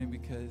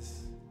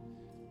because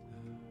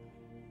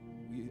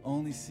we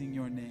only sing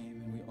your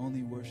name and we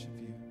only worship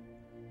you.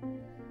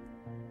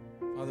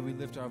 Father, we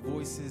lift our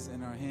voices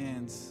and our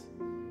hands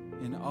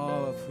in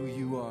awe of who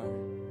you are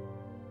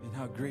and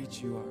how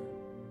great you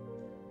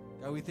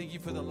are. God, we thank you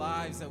for the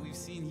lives that we've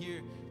seen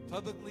here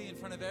publicly in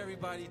front of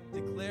everybody,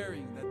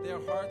 declaring that their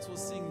hearts will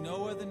sing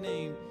no other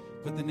name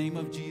but the name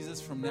of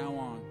Jesus from now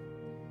on.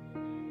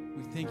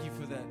 We thank you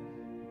for that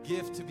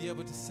gift to be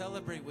able to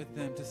celebrate with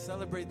them, to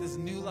celebrate this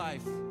new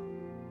life.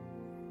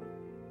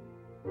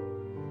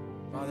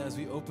 Father, as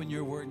we open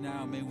your word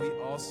now, may we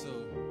also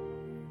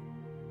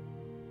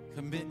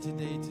commit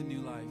today to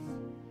new life.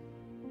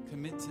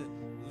 Commit to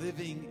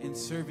living and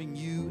serving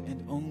you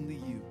and only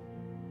you.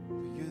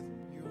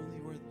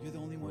 You're the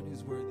only one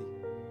who's worthy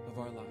of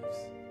our lives.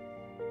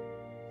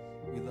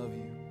 We love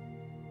you,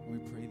 and we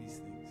pray these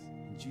things.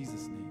 In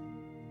Jesus' name,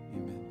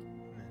 amen.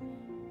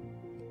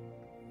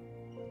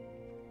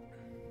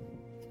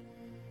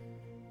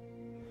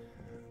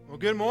 Well,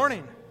 good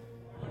morning.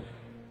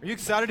 Are you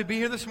excited to be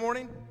here this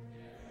morning?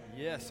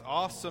 Yes,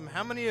 awesome.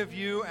 How many of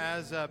you,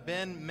 as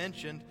Ben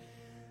mentioned,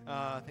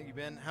 thank you,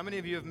 Ben. How many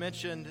of you have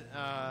mentioned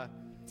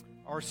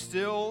are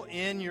still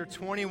in your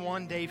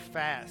 21-day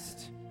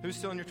fast? Who's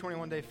still in your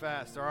 21-day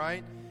fast, all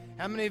right?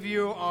 How many of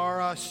you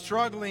are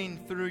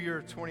struggling through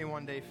your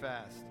 21-day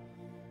fast?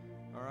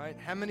 All right.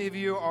 How many of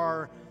you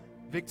are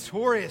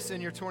victorious in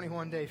your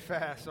 21-day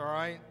fast, all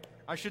right?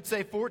 I should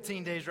say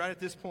 14 days right at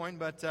this point,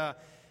 but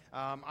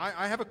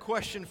I have a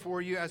question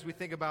for you as we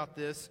think about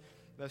this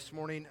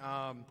morning.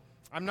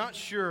 I'm not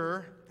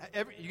sure.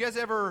 You guys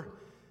ever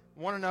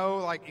want to know,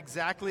 like,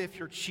 exactly if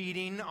you're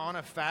cheating on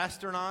a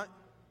fast or not?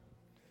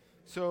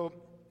 So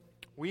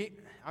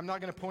I'm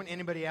not going to point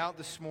anybody out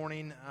this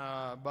morning,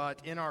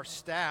 but in our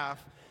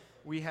staff,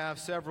 we have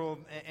several,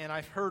 and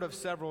I've heard of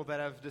several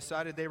that have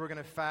decided they were going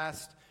to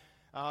fast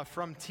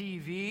from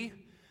TV,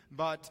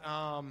 but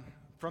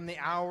from the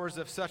hours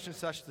of such and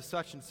such to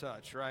such and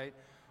such, right?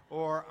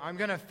 Or I'm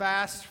going to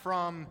fast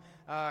from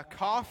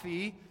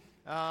coffee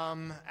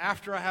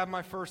after I have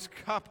my first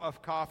cup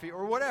of coffee,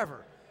 or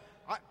whatever.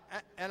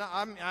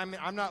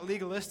 I'm not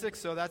legalistic,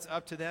 so that's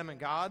up to them and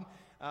God.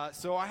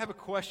 So I have a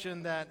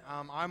question that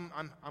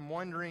I'm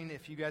wondering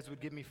if you guys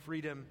would give me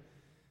freedom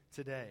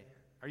today.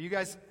 Are you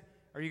guys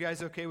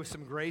okay with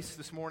some grace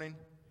this morning?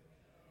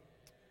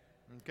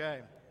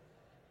 Okay.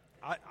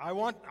 I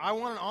want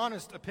an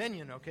honest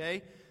opinion.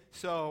 Okay.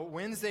 So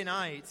Wednesday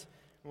night,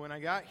 when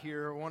I got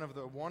here, one of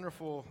the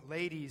wonderful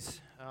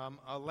ladies,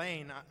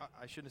 Elaine,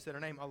 I shouldn't have said her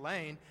name,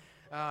 Elaine,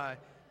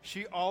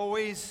 she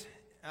always,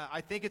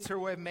 I think it's her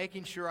way of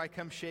making sure I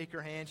come shake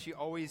her hand.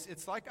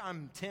 It's like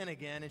I'm 10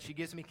 again, and she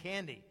gives me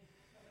candy.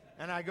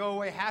 And I go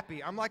away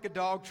happy. I'm like a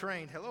dog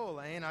trained. Hello,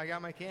 Elaine, I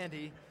got my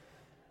candy.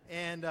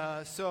 And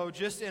so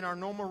just in our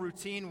normal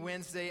routine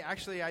Wednesday,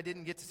 actually I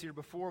didn't get to see her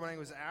before, but it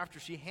was after,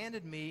 she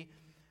handed me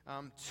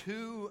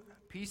 2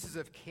 pieces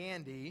of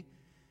candy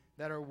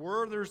that are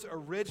Werther's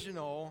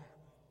Original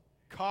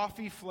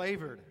coffee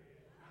flavored.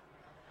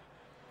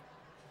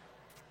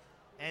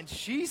 And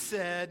she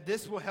said,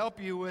 this will help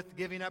you with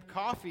giving up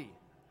coffee.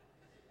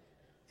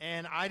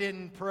 And I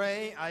didn't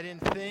pray, I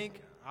didn't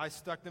think, I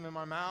stuck them in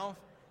my mouth.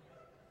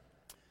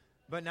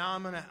 But now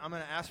I'm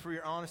gonna ask for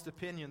your honest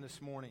opinion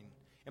this morning.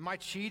 Am I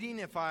cheating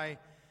if a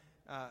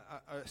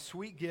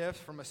sweet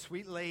gift from a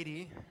sweet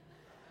lady?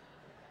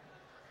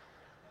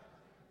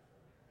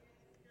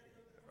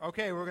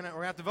 Okay, we're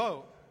gonna have to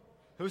vote.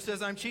 Who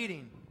says I'm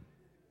cheating?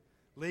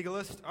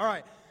 Legalist? All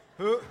right.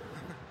 Who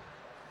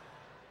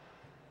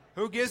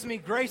gives me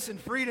grace and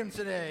freedom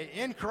today?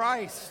 In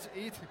Christ.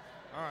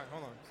 All right,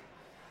 hold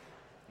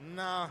on.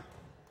 Nah.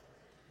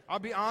 I'll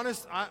be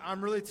honest,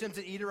 I'm really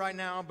tempted to eat it right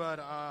now, but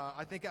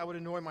I think I would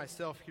annoy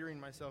myself hearing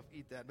myself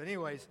eat that. But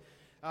anyways,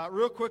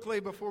 real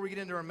quickly before we get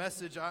into our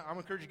message, I'm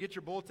encouraged to get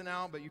your bulletin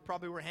out, but you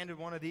probably were handed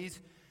one of these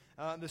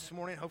this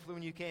morning, hopefully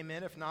when you came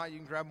in. If not, you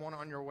can grab one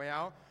on your way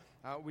out.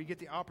 We get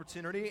the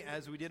opportunity,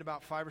 as we did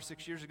about 5 or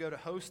 6 years ago, to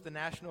host the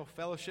National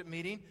Fellowship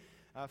Meeting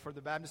for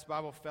the Baptist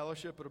Bible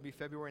Fellowship. It'll be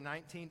February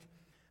 19th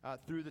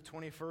through the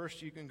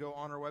 21st. You can go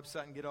on our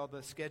website and get all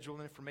the schedule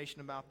and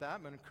information about that.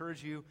 I'm going to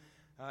encourage you,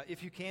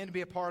 if you can, to be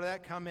a part of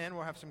that. Come in.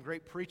 We'll have some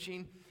great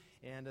preaching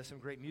and some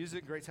great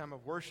music, great time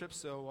of worship.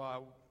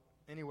 So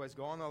anyways,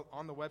 go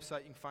on the website.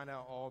 You can find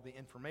out all the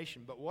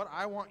information. But what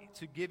I want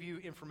to give you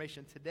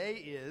information today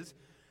is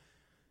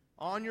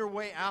on your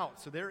way out.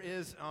 So there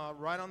is,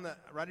 right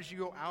as you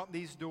go out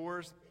these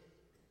doors,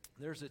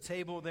 there's a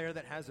table there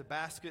that has a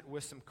basket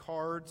with some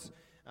cards.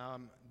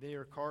 They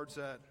are cards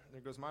that,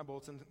 there goes my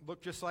bulletin,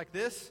 look just like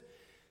this.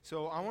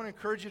 So I want to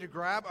encourage you to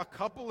grab a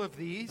couple of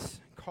these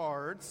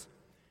cards,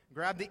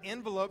 grab the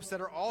envelopes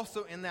that are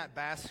also in that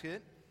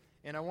basket,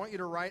 and I want you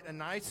to write a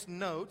nice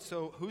note.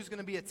 So who's going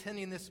to be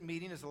attending this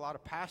meeting is a lot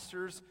of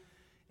pastors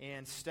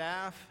and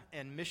staff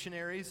and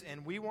missionaries,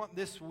 and we want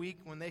this week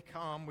when they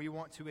come, we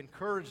want to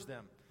encourage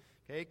them.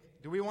 Okay?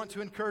 Do we want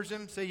to encourage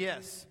them? Say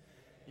yes.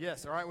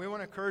 Yes, all right, we want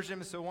to encourage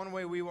them, so one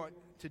way we want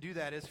to do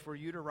that is for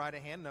you to write a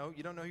hand note.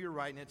 You don't know who you're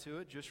writing it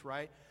to, just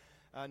write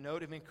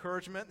note of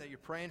encouragement that you're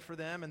praying for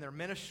them and their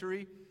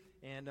ministry,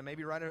 and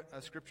maybe write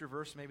a scripture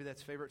verse maybe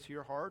that's favorite to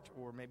your heart,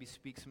 or maybe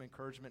speak some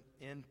encouragement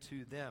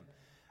into them.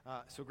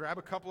 So grab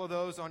a couple of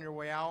those on your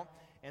way out,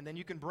 and then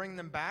you can bring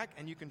them back,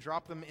 and you can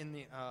drop them in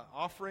the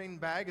offering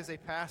bag as they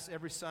pass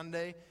every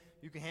Sunday.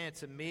 You can hand it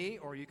to me,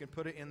 or you can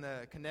put it in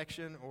the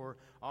connection or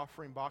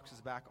offering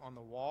boxes back on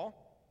the wall.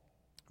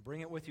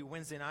 Bring it with you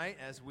Wednesday night,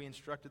 as we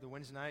instructed the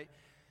Wednesday night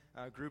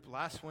group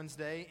last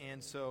Wednesday.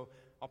 And so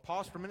I'll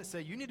pause for a minute and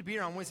say, you need to be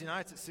here on Wednesday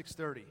nights at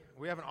 6:30.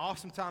 We have an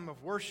awesome time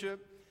of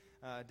worship.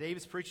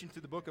 David's preaching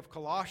through the book of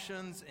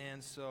Colossians,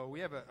 and so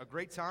we have a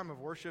great time of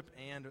worship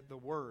and the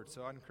Word.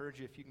 So I'd encourage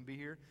you if you can be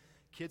here.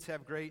 Kids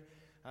have great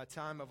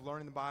time of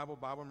learning the Bible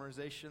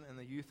memorization, and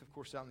the youth, of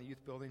course, out in the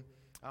youth building.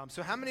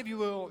 So how many of you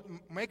will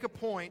make a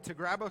point to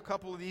grab a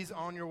couple of these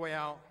on your way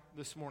out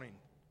this morning?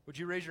 Would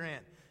you raise your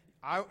hand?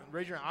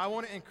 Raise your hand. I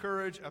want to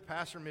encourage a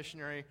pastor,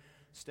 missionary,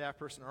 staff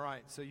person. All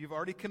right, so you've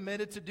already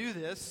committed to do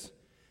this.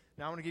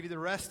 Now I want to give you the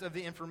rest of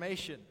the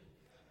information.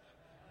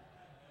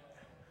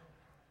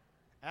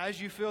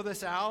 As you fill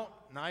this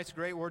out, nice,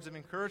 great words of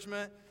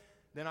encouragement,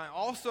 then I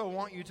also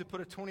want you to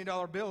put a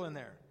 $20 bill in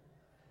there.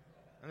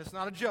 And it's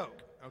not a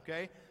joke,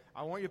 okay?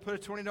 I want you to put a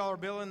 $20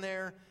 bill in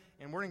there,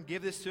 and we're going to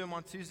give this to them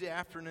on Tuesday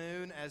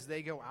afternoon as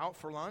they go out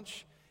for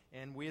lunch,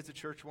 and we as a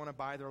church want to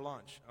buy their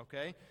lunch,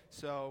 okay?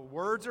 So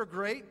words are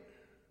great.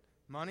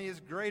 Money is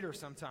greater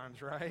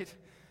sometimes, right?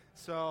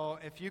 So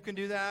if you can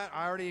do that,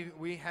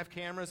 we have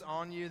cameras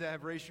on you that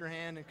have raised your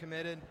hand and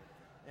committed,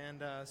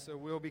 and so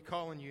we'll be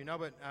calling you. No,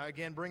 but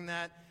again, bring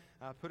that,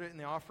 put it in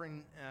the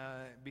offering,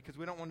 because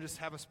we don't want to just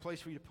have a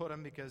place for you to put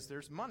them, because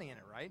there's money in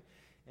it, right?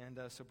 And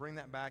so bring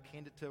that back,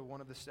 hand it to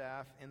one of the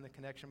staff in the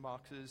connection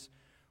boxes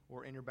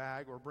or in your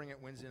bag, or bring it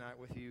Wednesday night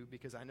with you,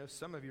 because I know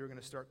some of you are going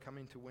to start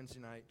coming to Wednesday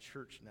night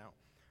church now.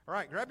 All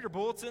right, grab your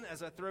bulletin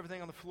as I throw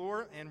everything on the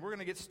floor, and we're going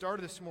to get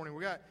started this morning.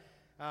 We got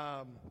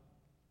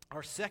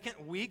our second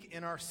week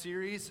in our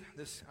series.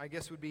 This, I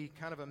guess, would be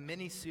kind of a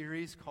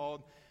mini-series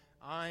called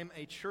I'm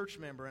a Church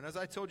Member. And as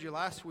I told you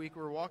last week,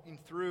 we're walking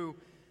through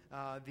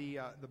the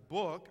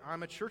book,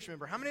 I'm a Church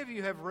Member. How many of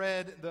you have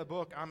read the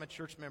book, I'm a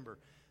Church Member?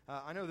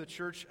 I know the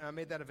church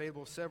made that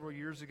available several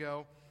years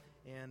ago,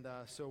 and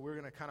so we're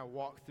going to kind of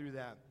walk through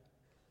that.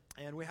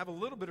 And we have a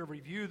little bit of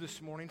review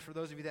this morning for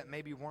those of you that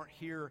maybe weren't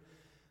here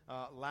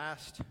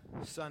last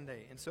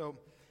Sunday. And so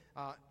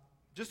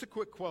just a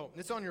quick quote.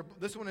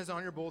 This one is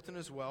on your bulletin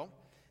as well.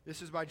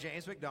 This is by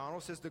James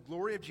MacDonald. It says, "The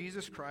glory of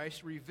Jesus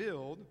Christ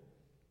revealed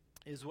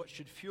is what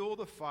should fuel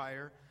the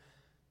fire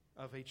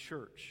of a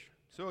church."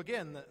 So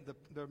again,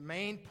 the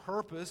main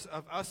purpose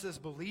of us as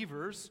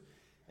believers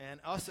and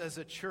us as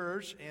a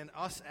church and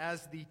us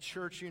as the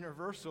church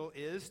universal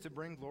is to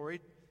bring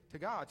glory to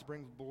God, to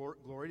bring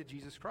glory to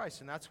Jesus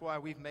Christ. And that's why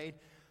we've made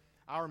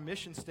our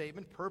mission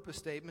statement, purpose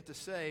statement, to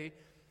say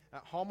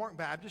Hallmark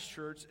Baptist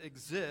Church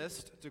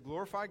exists to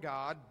glorify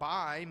God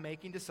by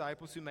making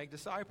disciples who make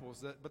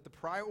disciples. But the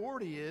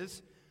priority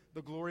is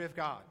the glory of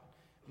God.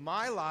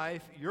 My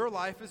life, your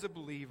life as a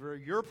believer,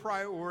 your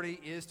priority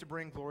is to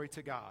bring glory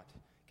to God.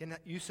 Can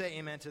you say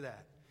amen to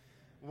that?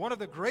 One of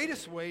the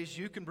greatest ways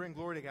you can bring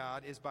glory to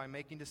God is by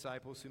making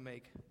disciples who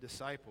make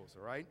disciples,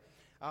 all right?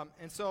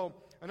 And so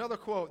another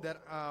quote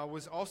that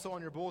was also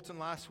on your bulletin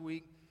last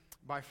week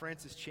by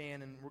Francis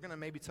Chan, and we're going to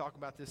maybe talk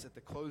about this at the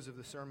close of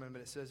the sermon,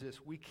 but it says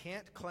this: "We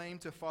can't claim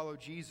to follow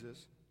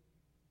Jesus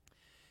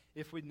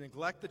if we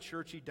neglect the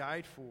church he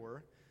died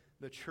for,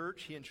 the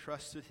church he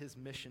entrusted his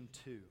mission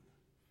to."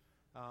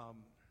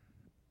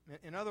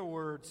 In other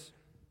words,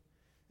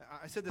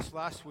 I said this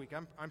last week,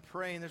 I'm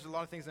praying, there's a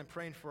lot of things I'm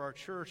praying for our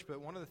church,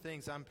 but one of the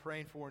things I'm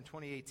praying for in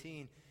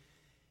 2018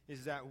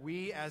 is that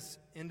we as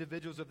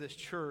individuals of this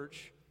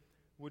church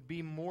would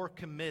be more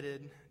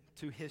committed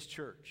to his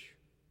church.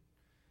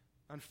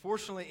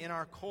 Unfortunately, in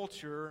our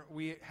culture,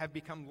 we have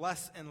become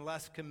less and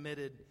less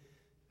committed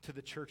to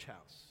the church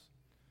house.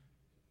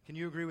 Can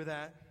you agree with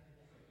that?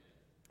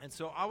 And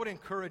so I would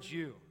encourage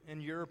you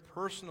in your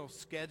personal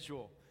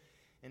schedule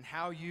and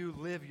how you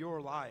live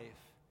your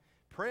life,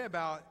 pray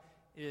about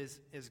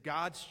is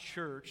God's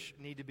church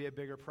need to be a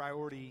bigger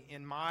priority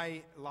in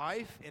my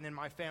life and in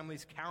my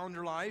family's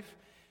calendar life.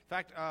 In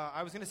fact,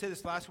 I was going to say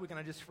this last week and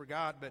I just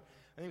forgot, but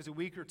I think it was a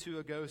week or two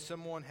ago,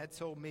 someone had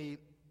told me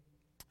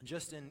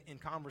just in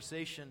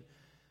conversation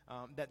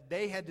that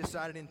they had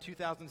decided in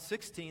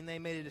 2016, they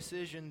made a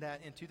decision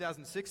that in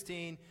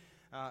 2016,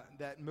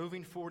 that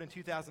moving forward in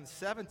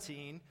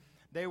 2017,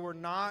 they were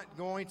not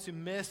going to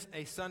miss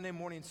a Sunday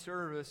morning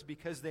service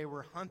because they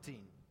were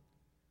hunting.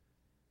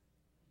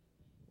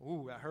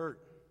 Ooh, that hurt.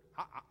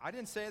 I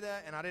didn't say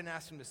that, and I didn't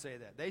ask them to say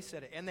that. They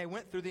said it, and they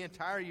went through the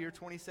entire year,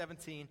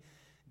 2017,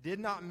 did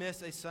not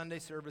miss a Sunday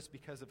service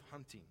because of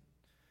hunting.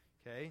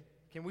 Okay?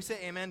 Can we say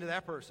amen to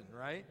that person,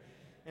 right?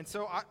 And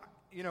so,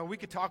 we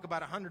could talk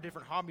about 100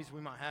 different hobbies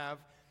we might have,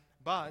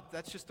 but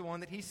that's just the one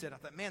that he said. I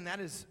thought, man, that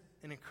is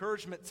an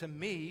encouragement to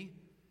me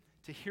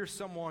to hear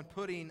someone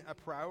putting a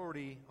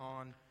priority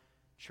on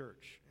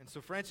church. And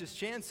so Francis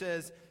Chan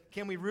says,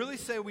 can we really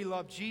say we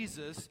love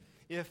Jesus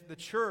if the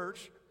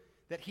church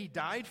that he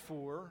died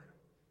for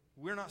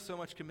we're not so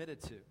much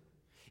committed to.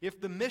 If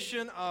the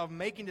mission of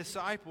making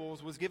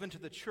disciples was given to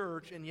the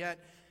church and yet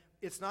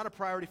it's not a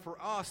priority for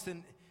us,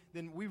 then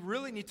we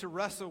really need to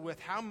wrestle with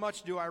how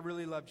much do I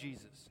really love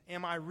Jesus?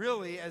 Am I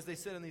really, as they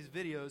said in these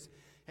videos,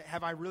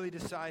 have I really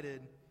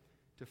decided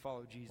to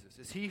follow Jesus?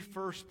 Is he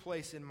first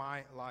place in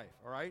my life?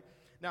 All right?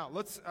 Now,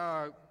 let's,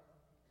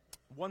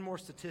 one more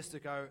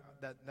statistic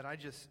that I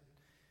just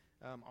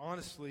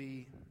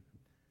honestly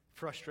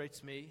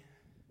frustrates me,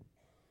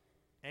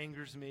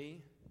 angers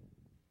me,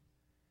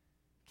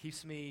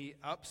 keeps me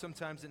up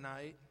sometimes at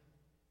night,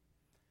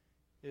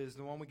 is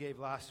the one we gave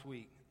last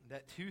week.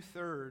 That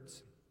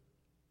 2/3,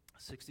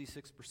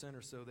 66%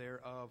 or so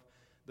there, of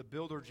the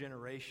builder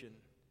generation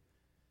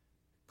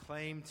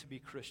claim to be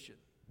Christian.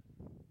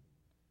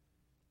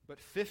 But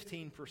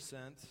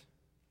 15%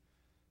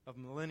 of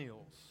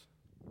millennials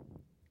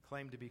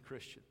claim to be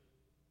Christian.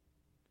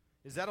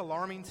 Is that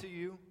alarming to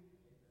you?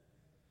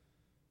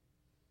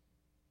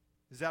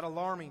 Is that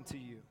alarming to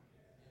you?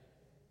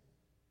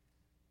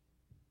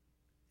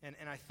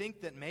 And I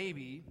think that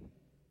maybe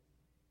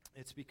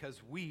it's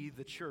because we,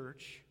 the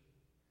church,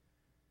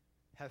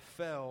 have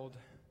failed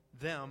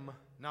them,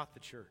 not the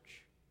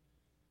church.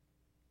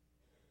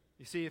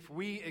 You see, if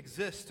we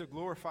exist to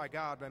glorify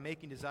God by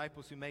making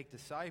disciples who make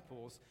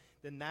disciples,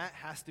 then that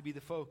has to be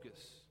the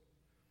focus.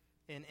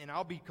 And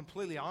I'll be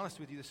completely honest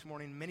with you this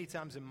morning, many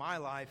times in my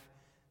life,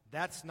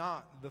 that's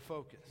not the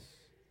focus.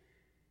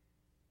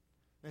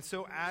 And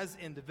so as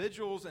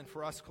individuals and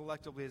for us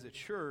collectively as a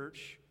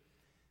church,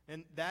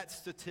 and that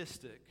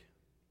statistic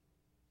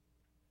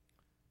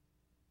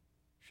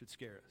should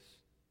scare us.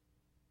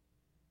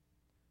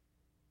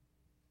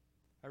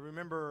 I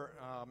remember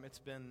it's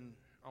been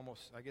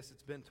almost, I guess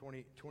it's been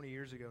 20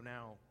 years ago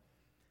now.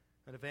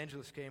 An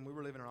evangelist came. We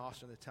were living in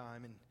Austin at the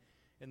time,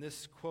 and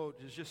this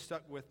quote has just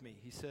stuck with me.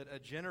 He said, "A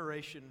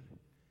generation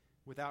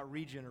without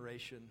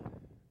regeneration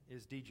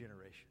is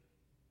degeneration."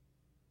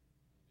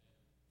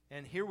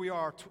 And here we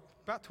are,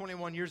 about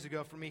 21 years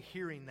ago, for me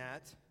hearing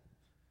that.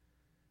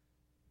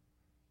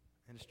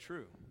 And it's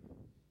true.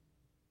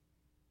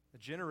 A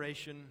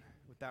generation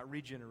without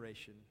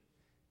regeneration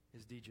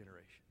is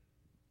degeneration.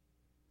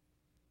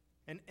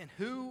 And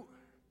who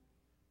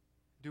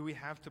do we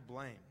have to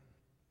blame?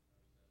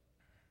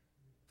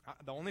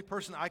 The only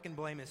person I can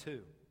blame is who?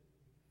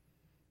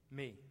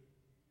 Me.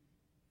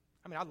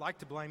 I mean, I'd like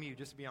to blame you,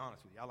 just to be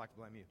honest with you. I'd like to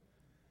blame you.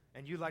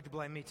 And you'd like to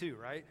blame me too,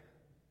 right?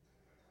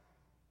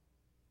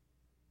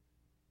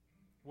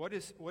 What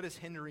is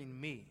hindering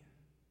me?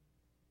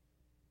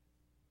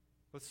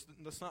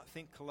 Let's not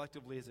think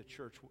collectively as a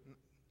church.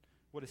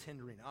 What is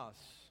hindering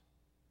us?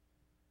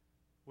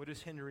 What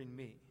is hindering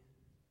me?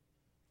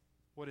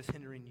 What is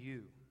hindering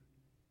you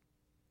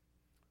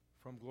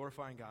from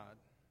glorifying God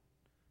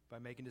by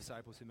making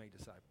disciples who make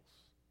disciples?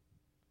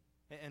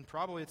 And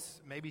probably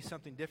it's maybe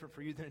something different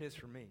for you than it is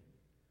for me.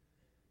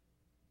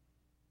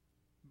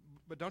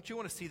 But don't you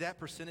want to see that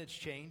percentage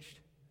changed?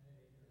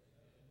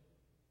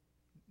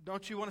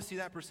 Don't you want to see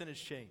that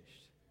percentage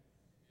changed?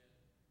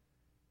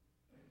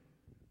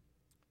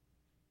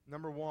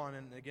 Number one,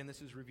 and again,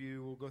 this is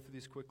review. We'll go through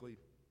these quickly.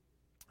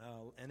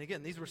 And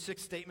again, these were 6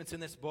 statements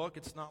in this book.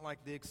 It's not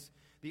like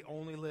the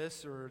only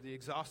list or the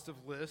exhaustive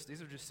list.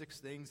 These are just 6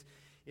 things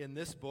in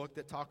this book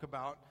that talk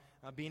about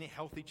being a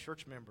healthy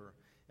church member.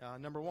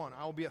 Number one,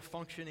 I will be a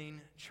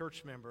functioning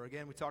church member.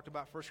 Again, we talked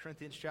about 1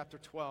 Corinthians chapter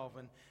 12,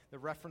 and the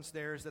reference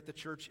there is that the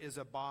church is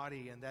a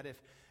body, and that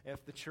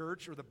if the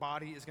church or the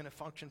body is going to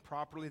function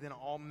properly, then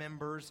all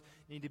members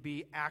need to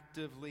be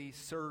actively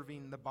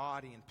serving the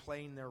body and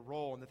playing their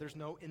role, and that there's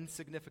no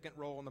insignificant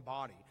role in the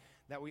body,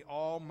 that we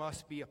all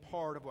must be a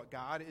part of what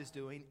God is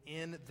doing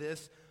in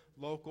this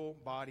local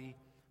body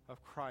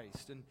of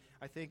Christ. And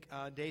I think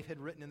Dave had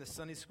written in the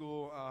Sunday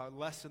school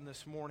lesson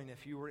this morning,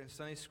 if you were in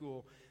Sunday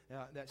school,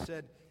 that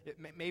said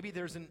maybe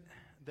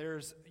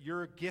there's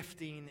your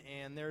gifting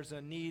and there's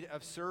a need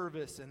of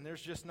service and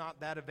there's just not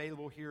that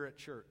available here at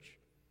church.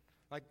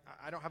 Like,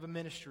 I don't have a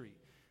ministry.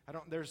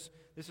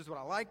 This is what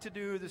I like to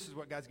do. This is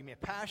what God's given me a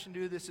passion to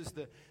do. This is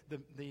the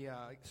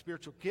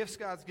spiritual gifts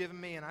God's given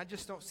me, and I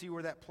just don't see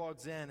where that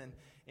plugs in.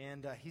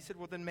 And he said,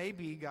 well, then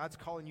maybe God's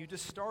calling you to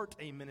start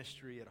a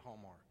ministry at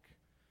Hallmark.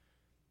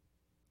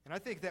 And I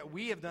think that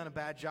we have done a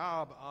bad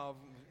job of,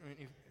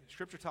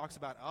 Scripture talks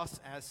about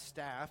us as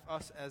staff,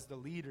 us as the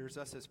leaders,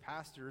 us as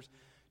pastors,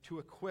 to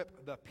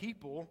equip the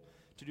people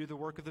to do the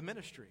work of the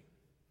ministry.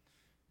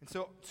 And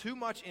so too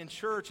much in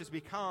church has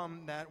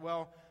become that,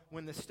 well,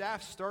 when the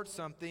staff starts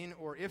something,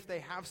 or if they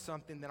have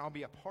something, then I'll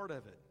be a part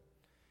of it.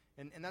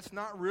 And that's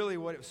not really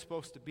what it was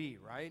supposed to be,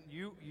 right?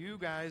 You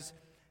guys,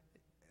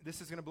 this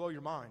is going to blow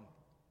your mind.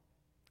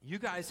 You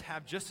guys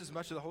have just as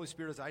much of the Holy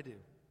Spirit as I do.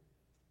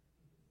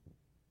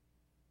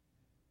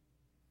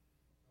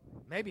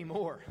 Maybe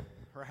more,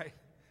 right?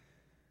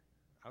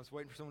 I was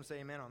waiting for someone to say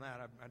amen on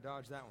that. I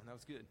dodged that one. That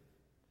was good.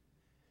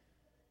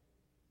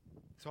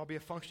 So I'll be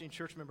a functioning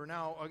church member.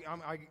 Now,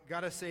 I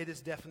got to say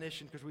this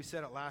definition because we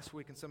said it last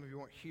week and some of you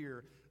weren't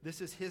here.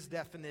 This is his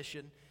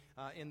definition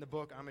in the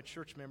book, I'm a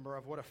Church Member,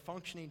 of what a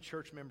functioning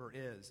church member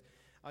is.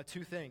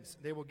 two things.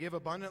 They will give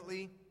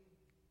abundantly,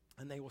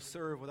 and they will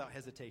serve without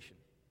hesitation.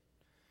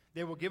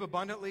 They will give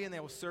abundantly, and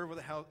they will serve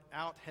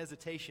without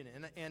hesitation.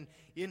 And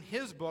in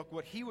his book,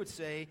 what he would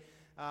say,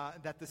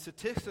 that the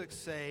statistics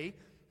say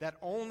that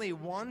only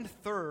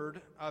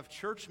 1/3 of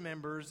church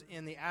members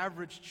in the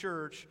average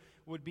church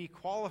would be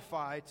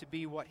qualified to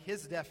be what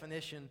his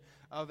definition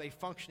of a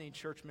functioning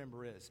church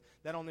member is.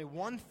 That only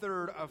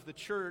 1/3 of the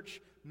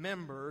church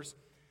members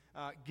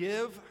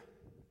give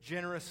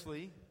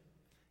generously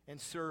and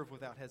serve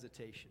without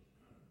hesitation.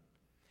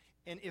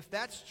 And if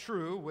that's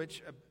true,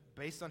 which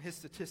based on his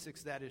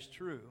statistics that is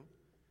true,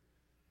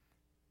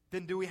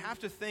 then do we have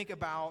to think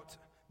about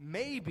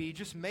maybe,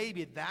 just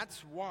maybe,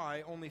 that's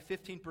why only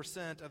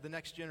 15% of the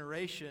next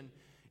generation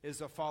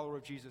is a follower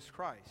of Jesus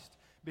Christ?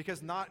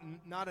 Because not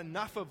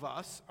enough of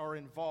us are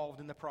involved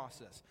in the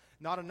process.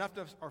 Not enough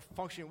of us are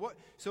functioning.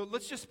 So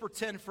let's just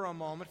pretend for a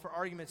moment, for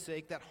argument's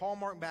sake, that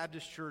Hallmark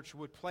Baptist Church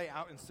would play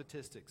out in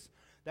statistics.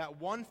 That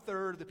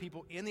 1/3 of the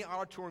people in the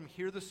auditorium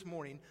here this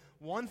morning,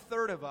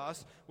 1/3 of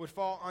us would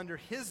fall under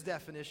his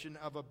definition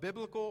of a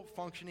biblical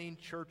functioning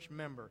church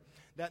member.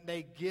 That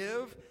they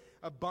give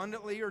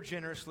abundantly or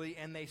generously,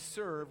 and they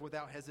serve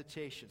without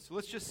hesitation. So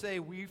let's just say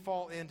we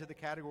fall into the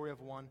category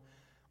of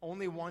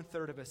only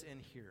 1/3 of us in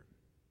here.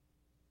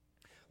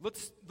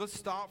 Let's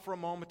stop for a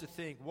moment to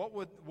think,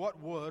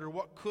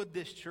 what could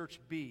this church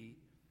be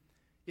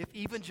if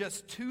even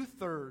just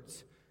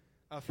 2/3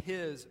 of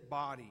his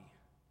body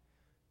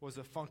was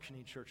a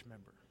functioning church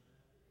member?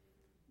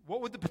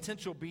 What would the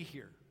potential be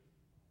here?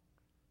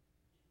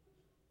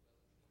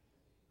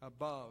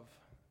 Above,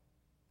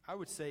 I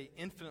would say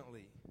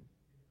infinitely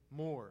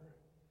more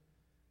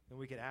than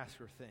we could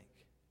ask or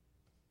think.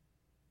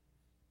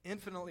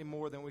 Infinitely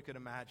more than we could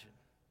imagine.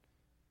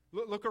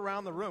 Look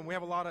around the room.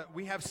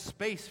 We have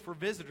space for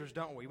visitors,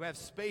 don't we? We have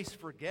space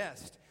for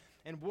guests.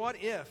 And what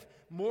if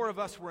more of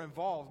us were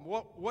involved?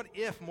 What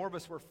if more of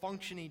us were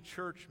functioning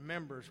church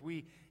members?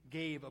 We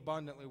gave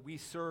abundantly. We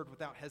served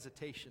without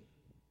hesitation.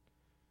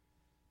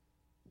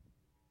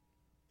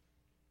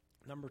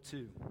 Number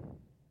 2.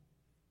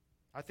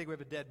 I think we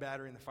have a dead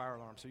battery in the fire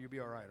alarm, so you'll be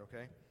all right,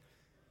 okay?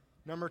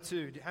 Number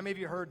 2. How many of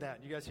you heard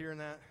that? You guys hearing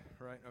that?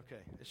 Right,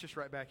 okay. It's just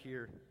right back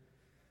here.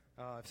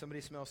 If somebody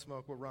smells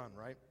smoke, we'll run,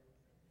 right?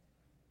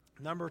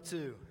 Number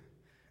 2,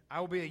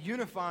 I will be a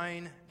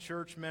unifying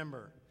church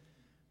member.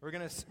 We're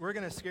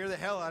gonna scare the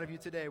hell out of you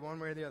today, one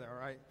way or the other, all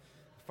right?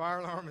 The fire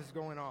alarm is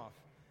going off.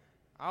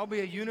 I'll be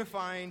a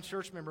unifying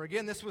church member.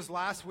 Again, this was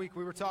last week.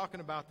 We were talking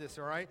about this,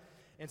 all right?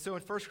 And so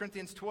in 1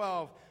 Corinthians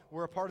 12,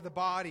 we're a part of the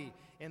body,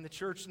 and the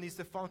church needs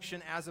to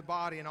function as a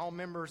body, and all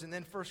members. And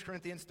then 1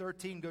 Corinthians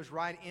 13 goes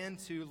right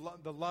into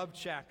the love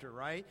chapter,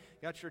 right?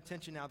 Got your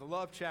attention now, the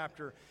love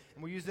chapter.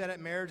 And we use that at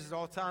marriages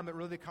all the time, but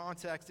really the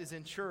context is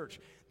in church.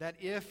 That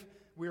if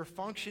we're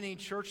functioning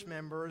church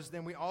members,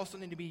 then we also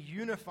need to be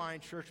unifying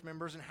church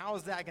members. And how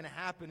is that going to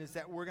happen? Is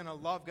that we're going to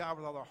love God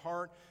with all our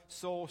heart,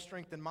 soul,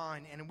 strength, and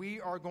mind. And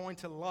we are going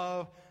to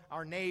love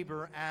our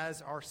neighbor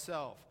as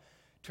ourselves.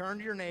 Turn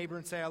to your neighbor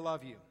and say, I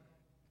love you.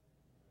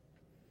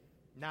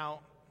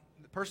 Now,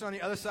 the person on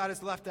the other side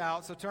is left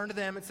out, so turn to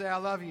them and say, I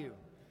love you.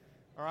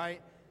 All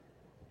right?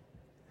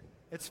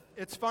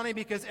 It's funny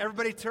because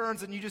everybody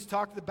turns and you just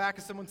talk to the back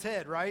of someone's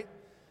head, right?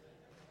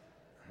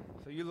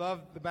 So you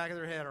love the back of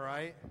their head, all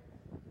right?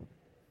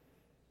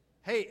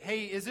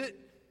 Hey, is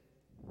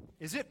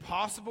it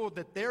possible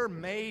that there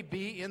may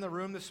be in the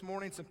room this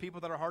morning some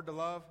people that are hard to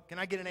love? Can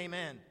I get an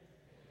amen?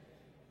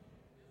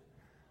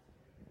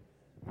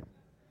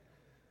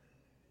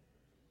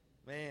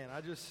 Man,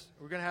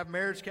 we're going to have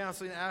marriage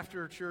counseling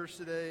after church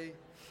today.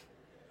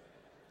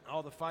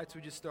 All the fights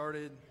we just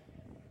started.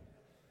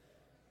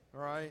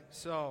 All right,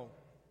 so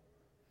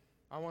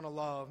I want to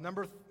love.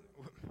 Number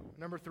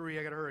 3,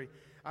 I got to hurry.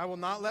 I will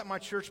not let my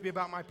church be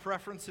about my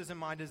preferences and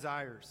my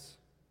desires.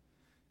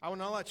 I will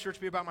not let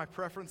church be about my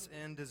preference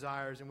and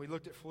desires. And we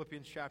looked at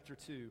Philippians chapter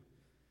 2.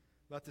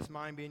 Let this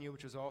mind be in you,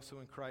 which is also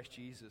in Christ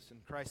Jesus.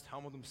 And Christ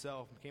humbled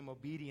himself and became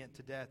obedient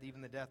to death,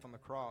 even the death on the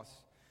cross.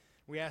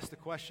 We asked the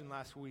question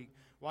last week,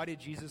 why did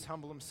Jesus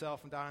humble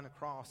himself and die on the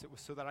cross? It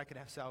was so that I could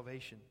have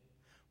salvation.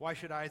 Why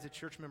should I as a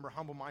church member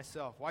humble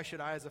myself? Why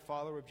should I as a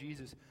follower of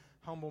Jesus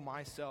humble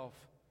myself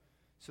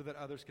so that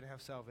others can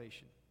have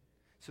salvation,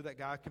 so that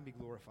God can be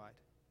glorified?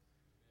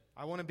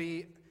 I want to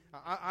be,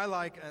 I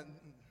like,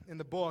 in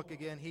the book,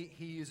 again,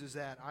 he uses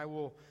that. I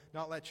will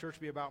not let church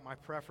be about my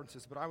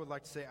preferences, but I would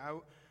like to say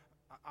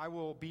I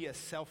will be a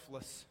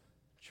selfless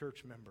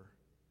church member.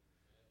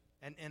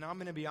 And I'm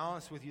going to be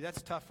honest with you,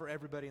 that's tough for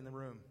everybody in the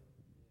room.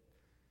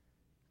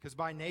 Because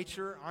by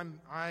nature,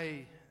 I'm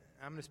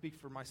going to speak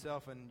for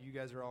myself, and you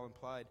guys are all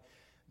implied,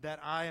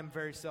 that I am a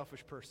very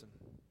selfish person.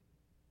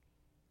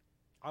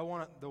 I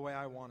want it the way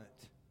I want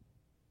it.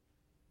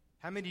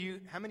 How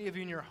many of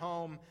you in your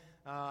home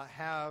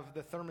have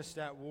the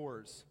thermostat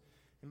wars?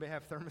 Anybody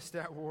have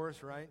thermostat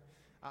wars, right?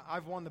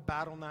 I've won the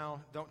battle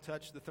now. Don't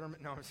touch the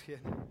thermostat. No, I'm just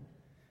kidding.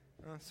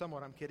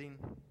 Somewhat, I'm kidding.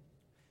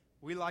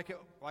 We like it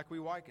like we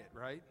like it,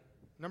 right?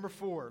 Number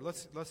 4,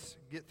 let's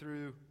get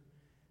through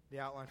the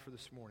outline for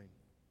this morning.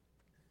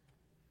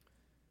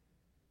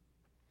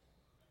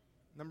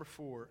 Number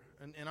 4,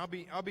 and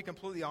I'll be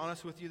completely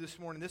honest with you this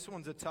morning. This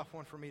one's a tough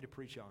one for me to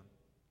preach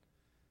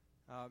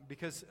on.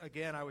 Because,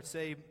 again, I would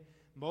say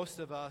most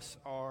of us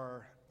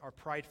are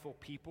prideful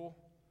people.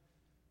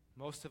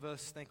 Most of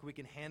us think we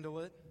can handle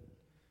it.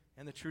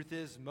 And the truth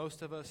is,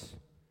 most of us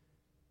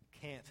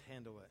can't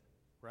handle it,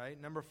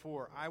 right? Number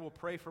 4, I will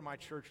pray for my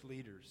church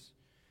leaders.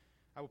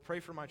 I will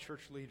pray for my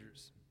church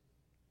leaders.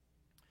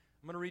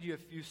 I'm going to read you a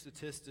few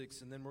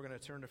statistics, and then we're going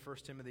to turn to 1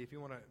 Timothy. If you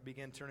want to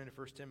begin turning to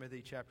 1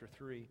 Timothy chapter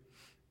 3.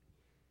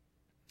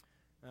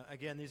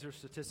 Again, these are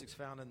statistics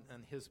found in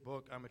his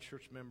book, I'm a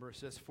Church Member. It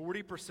says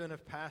 40%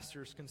 of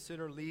pastors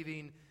consider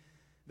leaving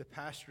the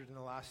pastorate in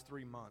the last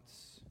 3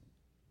 months.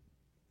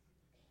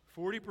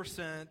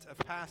 40% of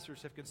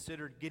pastors have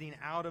considered getting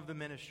out of the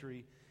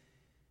ministry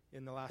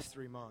in the last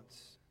 3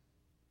 months.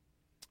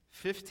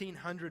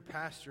 1,500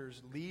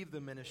 pastors leave the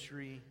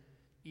ministry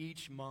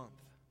each month.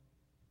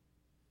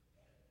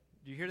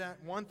 Do you hear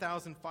that?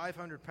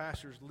 1,500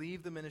 pastors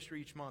leave the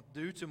ministry each month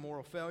due to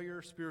moral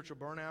failure, spiritual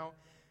burnout,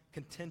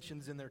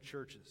 contentions in their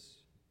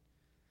churches.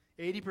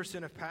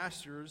 80% of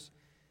pastors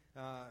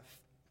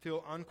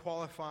feel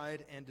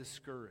unqualified and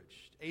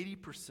discouraged.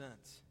 80%.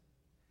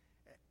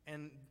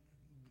 And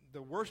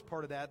the worst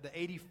part of that,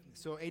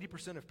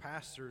 80% of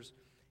pastors,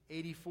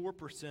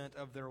 84%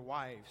 of their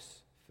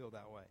wives feel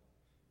that way.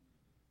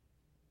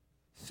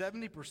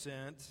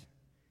 70%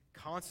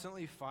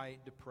 constantly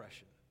fight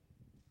depression.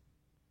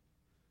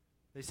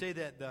 They say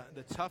that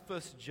the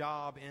toughest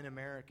job in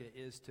America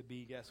is to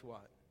be, guess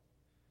what?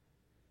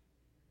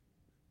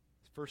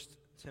 1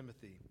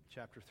 Timothy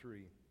chapter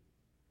 3.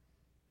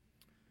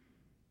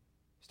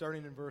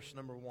 Starting in verse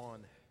number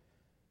 1.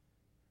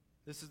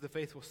 This is the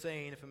faithful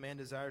saying, if a man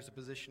desires the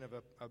position of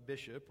a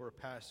bishop or a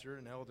pastor,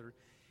 an elder,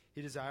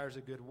 he desires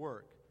a good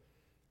work.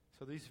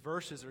 So these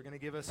verses are going to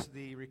give us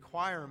the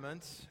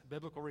requirements,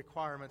 biblical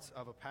requirements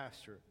of a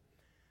pastor.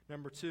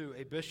 Number 2,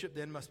 a bishop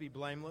then must be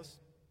blameless,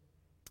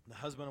 the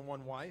husband of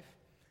one wife,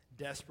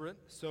 desperate,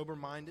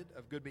 sober-minded,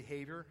 of good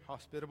behavior,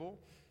 hospitable,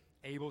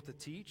 able to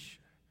teach.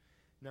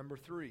 Number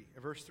 3,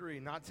 verse 3,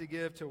 not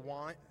given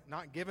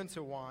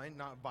to wine,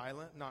 not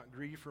violent, not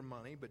greedy for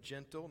money, but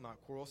gentle,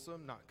 not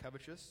quarrelsome, not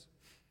covetous.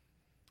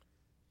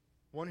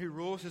 One who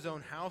rules his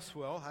own house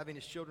well, having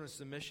his children in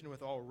submission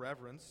with all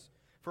reverence.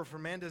 For if a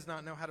man does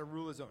not know how to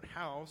rule his own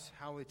house,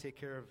 how will he take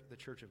care of the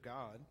church of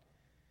God?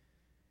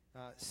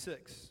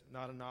 6,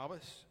 not a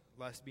novice,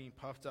 lest being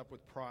puffed up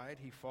with pride,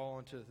 he fall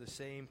into the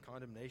same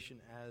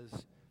condemnation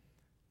as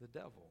the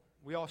devil.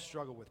 We all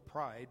struggle with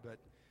pride, but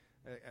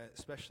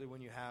especially when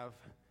you have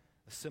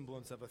a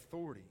semblance of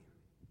authority.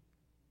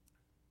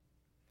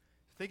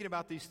 Thinking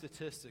about these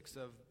statistics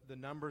of the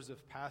numbers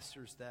of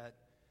pastors that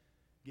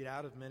get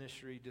out of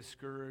ministry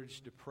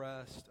discouraged,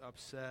 depressed,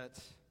 upset,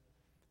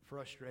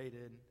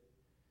 frustrated,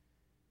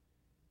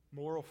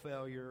 moral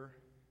failure.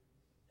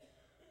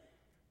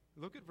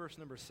 Look at verse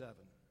number 7.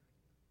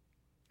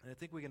 And I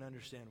think we can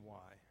understand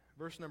why.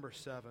 Verse number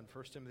 7,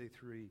 1 Timothy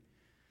 3.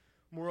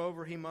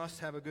 Moreover, he must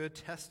have a good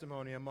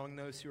testimony among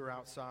those who are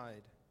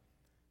outside,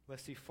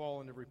 lest he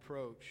fall into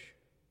reproach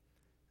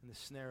and the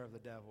snare of the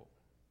devil.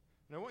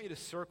 And I want you to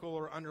circle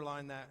or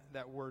underline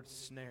that word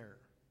snare.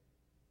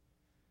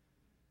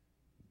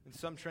 In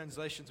some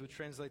translations would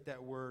translate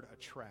that word a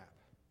trap,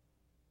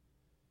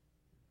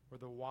 or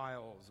the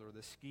wiles, or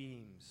the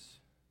schemes,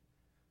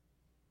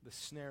 the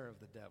snare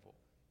of the devil.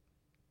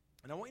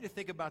 And I want you to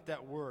think about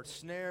that word,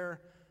 snare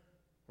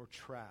or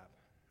trap.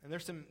 And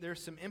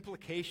there's some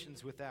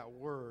implications with that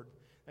word.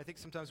 I think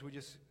sometimes we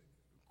just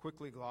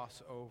quickly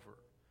gloss over.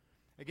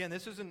 Again,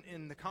 this is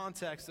in the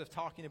context of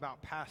talking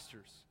about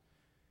pastors.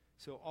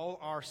 So all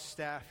our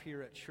staff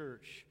here at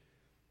church,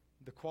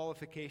 the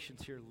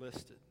qualifications here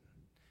listed.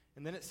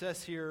 And then it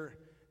says here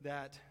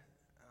that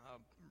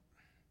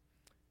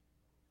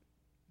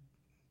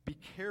be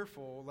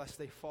careful lest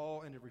they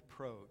fall into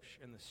reproach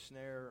and the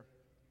snare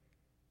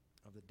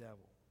of the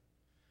devil.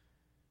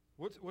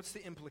 What's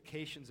the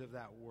implications of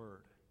that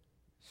word,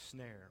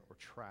 snare or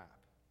trap?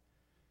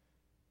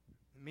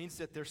 It means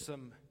that there's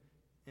some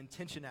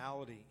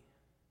intentionality.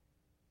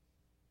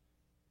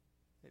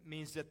 It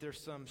means that there's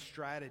some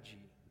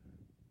strategy.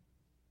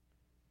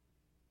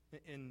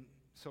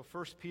 So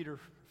 1 Peter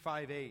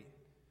 5:8,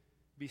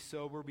 be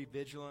sober, be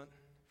vigilant,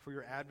 for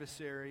your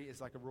adversary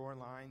is like a roaring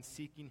lion,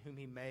 seeking whom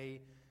he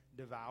may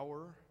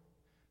devour.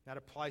 That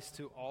applies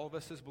to all of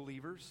us as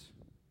believers.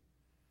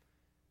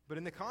 But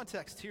in the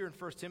context here in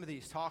 1 Timothy,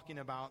 he's talking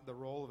about the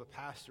role of a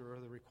pastor or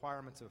the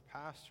requirements of a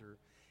pastor.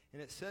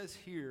 And it says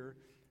here,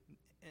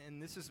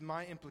 and this is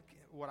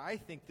what I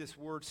think this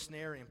word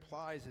snare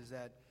implies is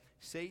that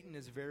Satan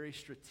is very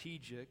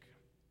strategic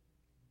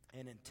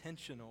and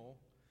intentional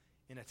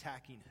in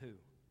attacking who?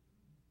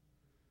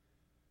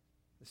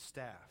 The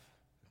staff,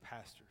 the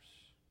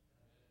pastors,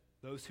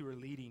 those who are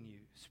leading you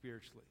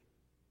spiritually.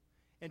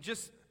 And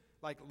just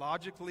like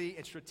logically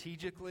and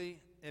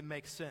strategically, it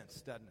makes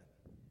sense, doesn't it?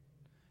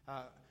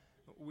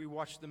 We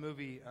watched the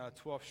movie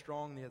 12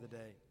 Strong the other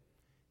day,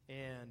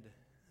 and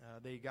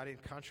they got in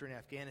country in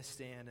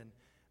Afghanistan, and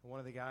one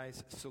of the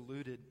guys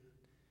saluted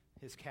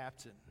his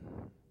captain.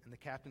 And the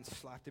captain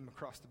slapped him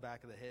across the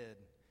back of the head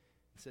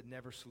and said,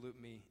 "Never salute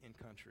me in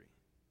country."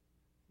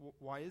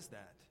 Why is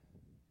that?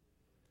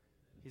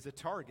 He's a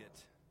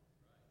target.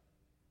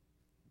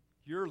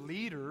 Your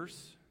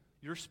leaders,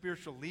 your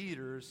spiritual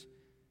leaders,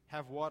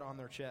 have what on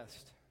their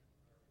chest?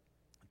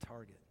 A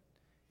target.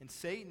 And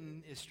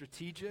Satan is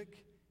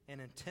strategic and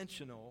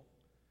intentional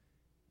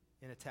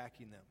in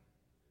attacking them.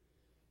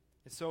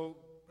 And so,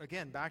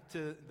 again, back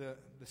to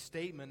the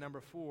statement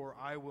number 4,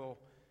 I will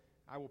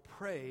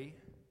pray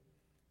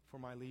for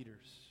my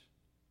leaders.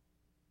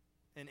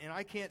 And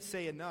I can't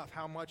say enough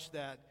how much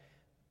that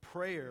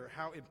prayer,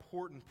 how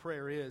important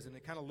prayer is. And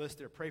it kind of lists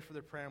there, pray for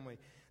their family,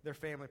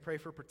 pray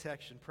for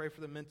protection, pray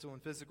for the mental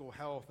and physical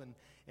health,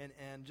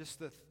 and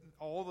just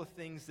all the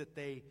things that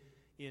they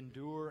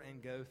endure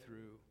and go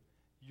through.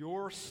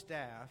 Your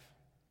staff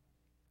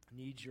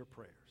needs your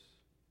prayers.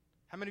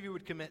 How many of you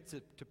would commit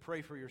to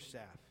pray for your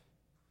staff?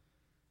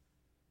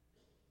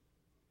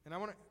 And I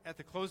want to, at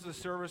the close of the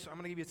service, I'm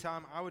going to give you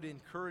time. I would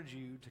encourage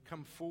you to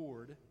come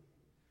forward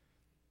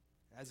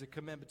as a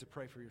commitment to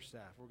pray for your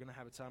staff. We're going to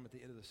have a time at the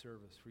end of the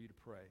service for you to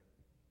pray.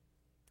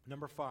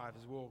 Number 5,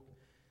 as we'll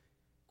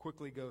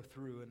quickly go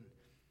through,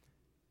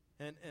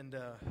 and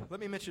let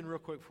me mention real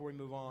quick before we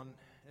move on.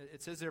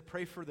 It says there,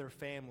 pray for their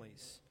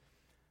families.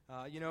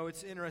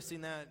 It's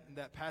interesting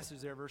that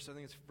passage there, I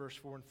think it's verse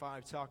 4 and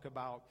 5, talk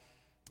about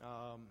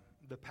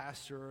the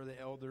pastor or the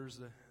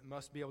elders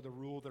must be able to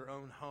rule their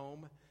own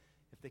home.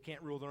 If they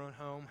can't rule their own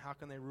home, how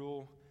can they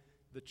rule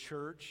the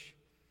church?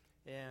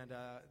 And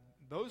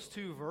those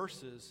two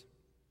verses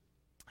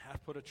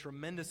have put a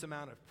tremendous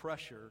amount of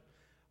pressure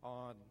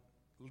on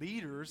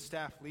leaders,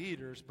 staff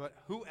leaders, but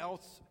who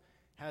else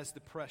has the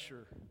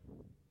pressure?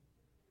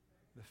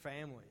 The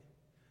family.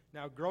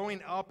 Now,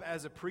 growing up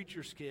as a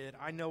preacher's kid,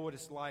 I know what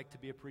it's like to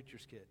be a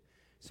preacher's kid.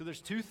 So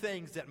there's two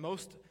things that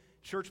most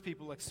church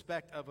people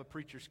expect of a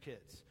preacher's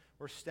kids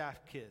or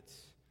staff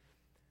kids.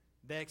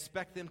 They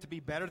expect them to be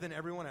better than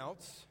everyone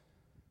else,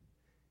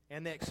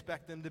 and they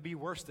expect them to be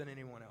worse than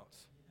anyone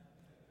else.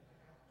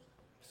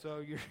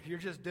 So you're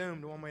just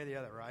doomed one way or the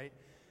other, right?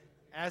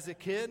 As a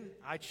kid,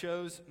 I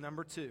chose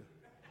number 2.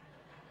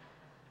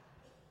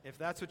 If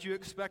that's what you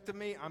expect of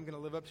me, I'm going to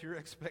live up to your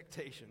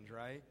expectations,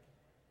 right?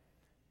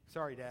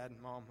 Sorry, Dad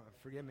and Mom,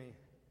 forgive me.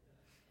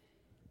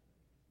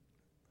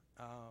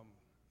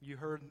 You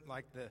heard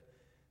like the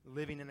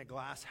living in a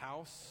glass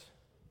house.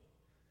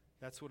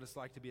 That's what it's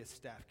like to be a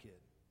staff kid.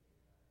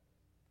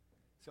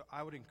 So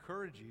I would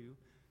encourage you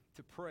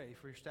to pray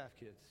for your staff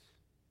kids.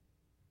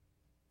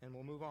 And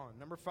we'll move on.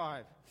 Number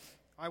 5,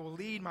 I will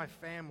lead my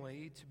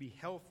family to be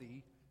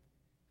healthy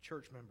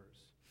church members.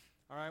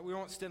 All right, we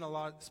won't spend a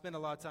lot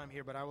of time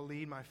here, but I will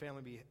lead my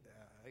family to be,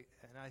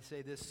 and I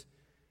say this,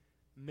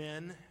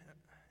 men,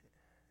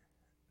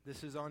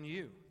 this is on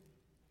you.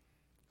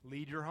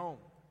 Lead your home.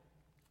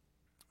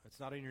 It's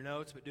not in your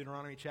notes, but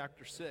Deuteronomy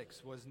chapter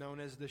 6 was known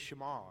as the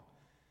Shema.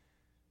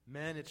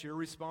 Men, it's your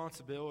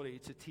responsibility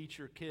to teach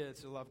your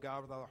kids to love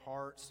God with all their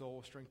heart,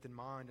 soul, strength, and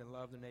mind, and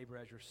love the neighbor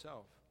as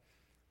yourself.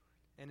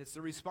 And it's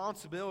the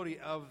responsibility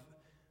of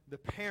the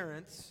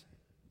parents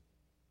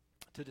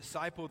to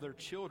disciple their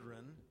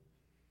children.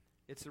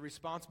 It's the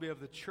responsibility of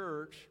the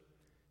church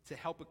to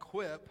help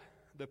equip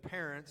the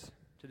parents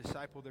to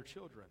disciple their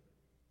children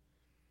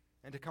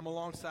and to come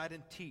alongside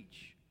and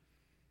teach.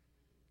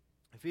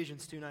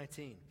 Ephesians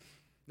 2:19.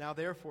 Now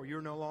therefore,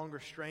 you're no longer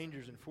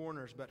strangers and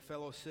foreigners, but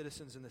fellow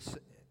citizens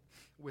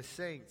with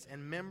saints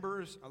and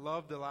members. I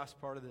love the last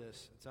part of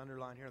this. It's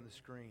underlined here on the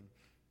screen.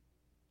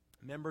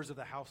 Members of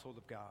the household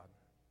of God.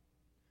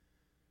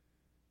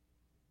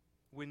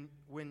 When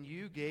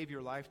you gave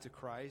your life to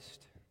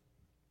Christ,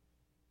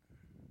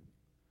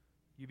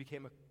 you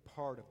became a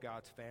part of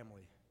God's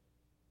family.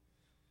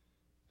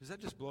 Does that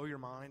just blow your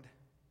mind?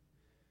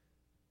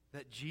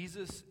 That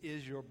Jesus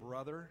is your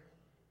brother,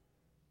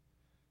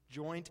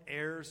 joint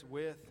heirs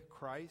with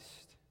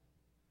Christ.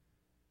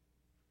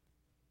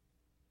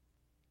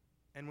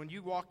 And when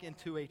you walk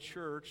into a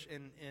church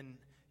and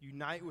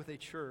unite with a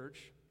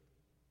church,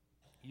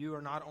 you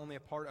are not only a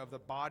part of the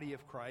body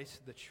of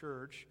Christ, the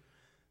church,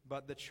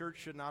 but the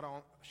church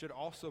should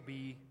also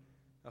be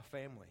a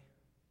family.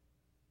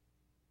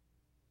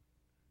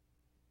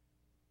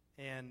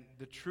 And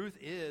the truth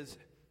is,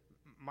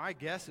 my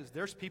guess is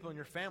there's people in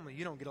your family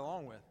you don't get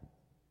along with.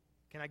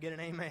 Can I get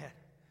an amen?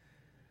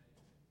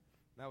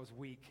 That was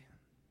weak.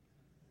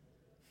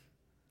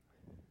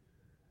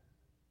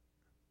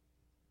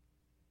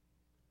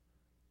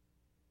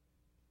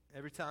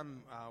 Every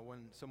time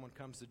when someone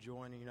comes to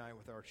join and unite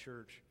with our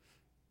church,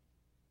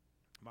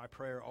 my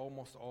prayer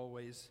almost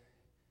always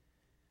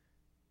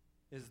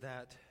is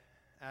that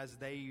as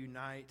they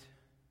unite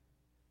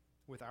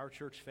with our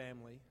church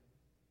family,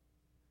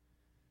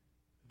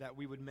 that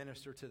we would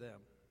minister to them.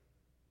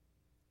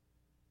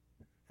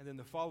 And then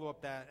the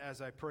follow-up that, as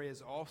I pray,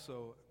 is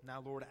also,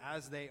 now, Lord,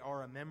 as they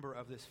are a member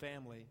of this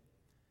family,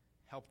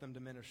 help them to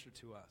minister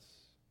to us.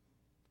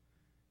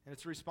 And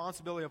it's the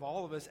responsibility of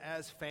all of us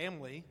as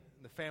family,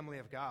 the family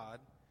of God,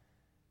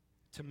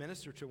 to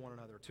minister to one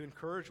another, to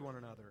encourage one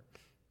another.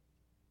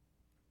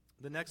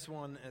 The next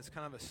one is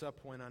kind of a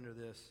sub-point under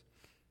this.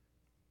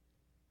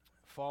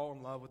 Fall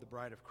in love with the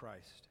bride of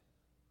Christ.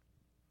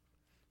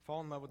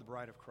 Fall in love with the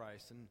bride of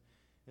Christ. And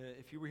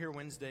if you were here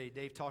Wednesday,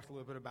 Dave talked a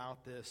little bit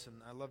about this, and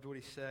I loved what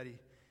he said. He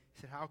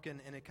said, how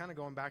can, and it kind of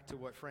going back to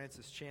what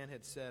Francis Chan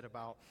had said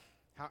about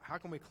how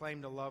can we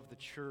claim to love the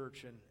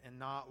church and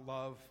not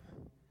love,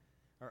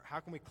 or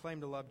how can we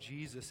claim to love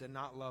Jesus and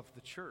not love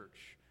the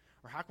church?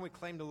 Or how can we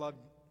claim to love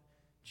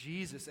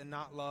Jesus and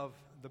not love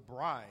the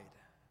bride?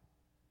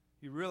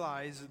 You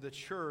realize the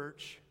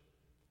church,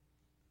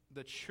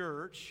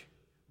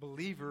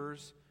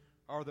 believers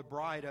are the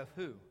bride of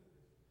who?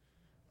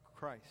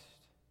 Christ.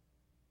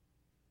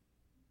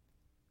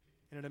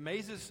 And it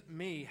amazes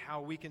me how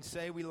we can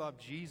say we love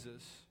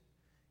Jesus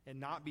and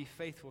not be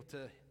faithful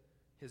to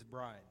his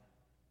bride.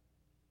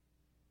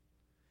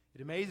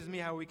 It amazes me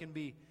how we can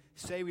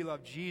say we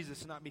love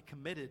Jesus and not be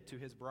committed to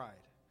his bride.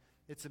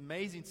 It's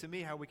amazing to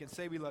me how we can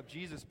say we love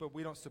Jesus, but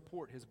we don't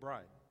support his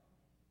bride.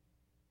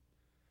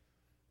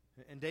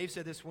 And Dave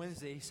said this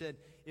Wednesday, he said,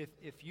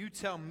 if you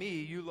tell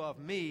me you love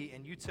me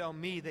and you tell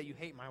me that you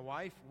hate my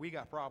wife, we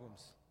got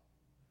problems.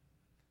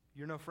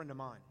 You're no friend of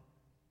mine.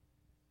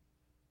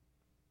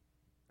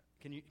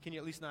 Can you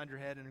at least nod your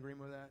head in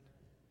agreement with that?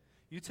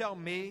 You tell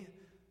me,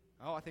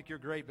 oh, I think you're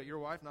great, but your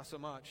wife, not so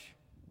much.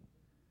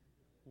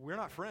 We're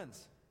not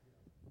friends.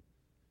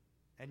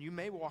 And you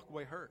may walk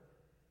away hurt.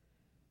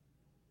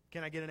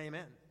 Can I get an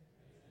amen?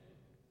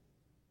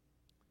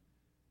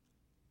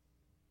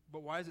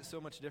 But why is it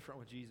so much different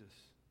with Jesus?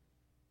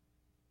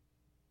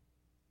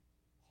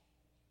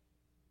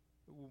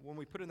 When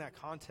we put it in that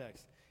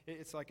context,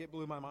 it's like it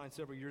blew my mind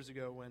several years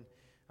ago when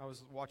I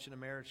was watching a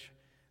marriage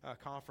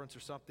conference or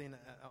something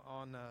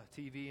on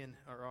TV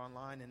or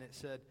online, and it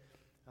said,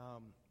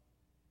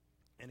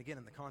 and again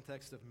in the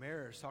context of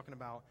marriage, talking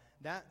about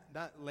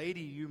that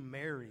lady you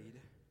married,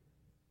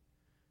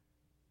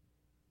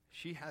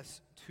 she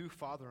has 2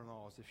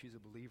 father-in-laws if she's a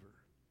believer.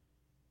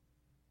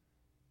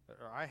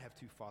 Or I have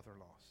 2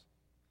 father-in-laws.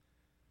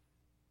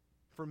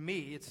 For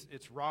me,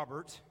 it's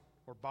Robert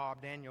or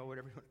Bob, Daniel,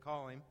 whatever you want to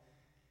call him,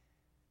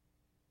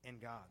 and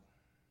God.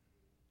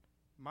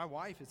 My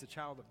wife is a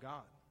child of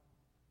God.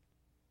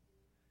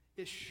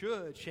 It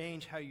should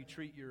change how you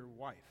treat your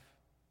wife.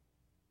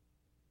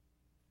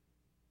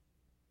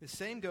 The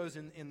same goes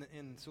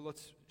in so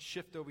let's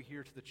shift over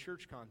here to the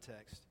church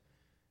context.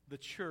 The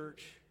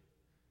church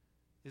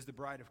is the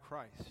bride of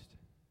Christ.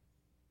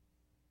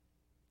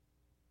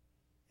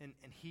 And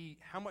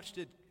how much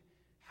did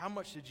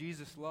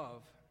Jesus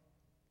love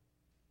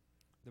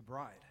the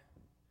bride?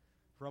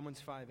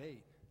 Romans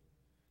 5:8.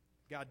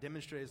 God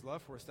demonstrated his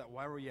love for us that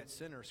while we were yet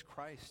sinners,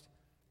 Christ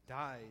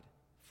died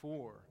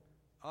for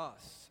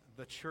us,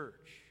 the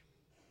church.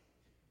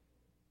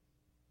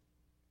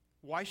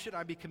 Why should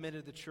I be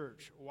committed to the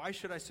church? Why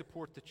should I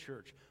support the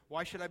church?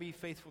 Why should I be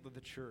faithful to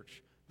the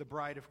church, the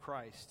bride of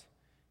Christ?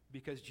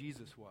 Because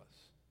Jesus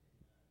was.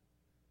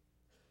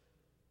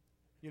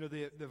 You know,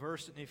 the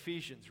verse in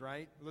Ephesians,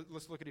 right?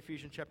 Let's look at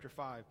Ephesians chapter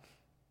 5.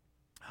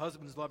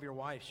 Husbands, love your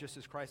wives, just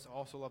as Christ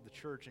also loved the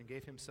church and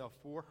gave himself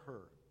for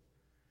her.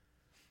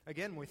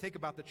 Again, when we think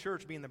about the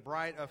church being the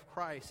bride of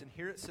Christ, and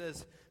here it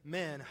says,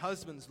 men,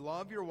 husbands,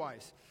 love your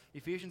wives.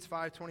 Ephesians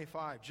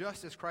 5:25,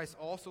 just as Christ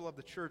also loved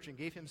the church and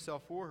gave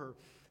himself for her,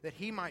 that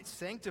he might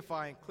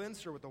sanctify and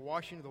cleanse her with the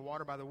washing of the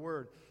water by the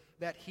word,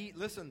 that he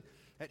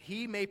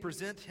may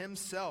present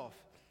himself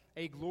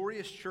a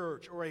glorious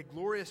church or a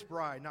glorious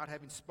bride, not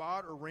having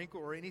spot or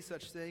wrinkle or any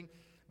such thing,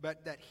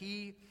 but that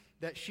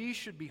she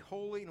should be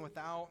holy and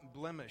without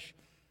blemish.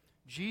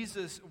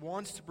 Jesus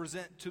wants to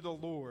present to the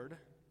Lord,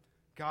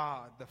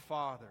 God the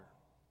Father,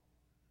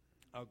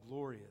 a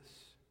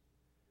glorious,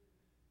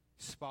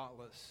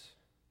 spotless,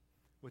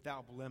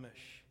 without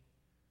blemish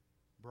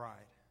bride,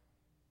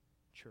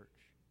 church.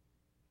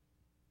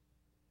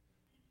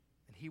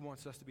 And he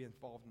wants us to be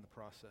involved in the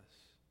process.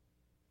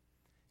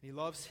 He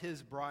loves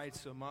his bride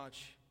so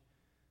much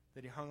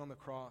that he hung on the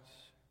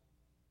cross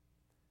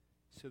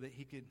so that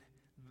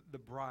the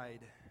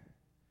bride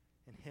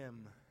and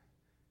him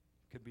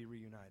could be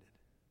reunited.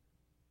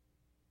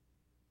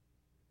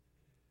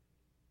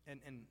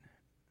 And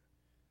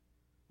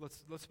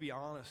let's be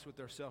honest with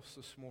ourselves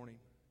this morning.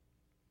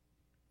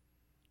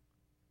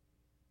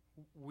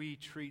 We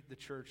treat the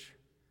church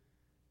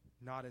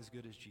not as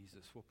good as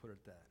Jesus. We'll put it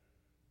at that.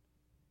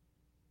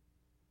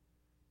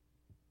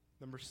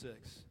 Number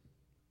 6.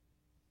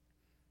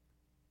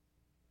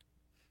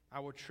 I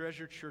will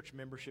treasure church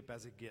membership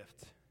as a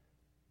gift.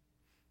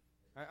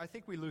 I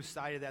think we lose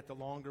sight of that the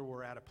longer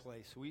we're at a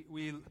place.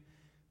 We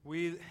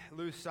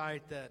lose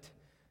sight that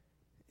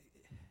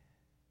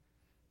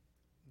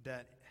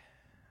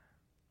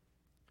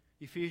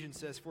Ephesians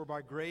says, for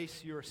by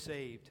grace you are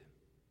saved.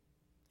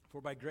 For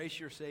by grace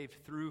you're saved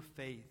through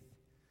faith,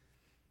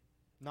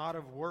 not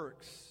of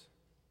works.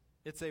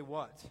 It's a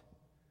what?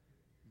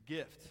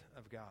 Gift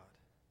of God.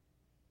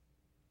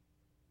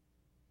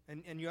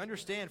 And you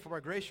understand, for by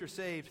grace you're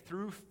saved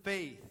through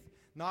faith,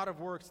 not of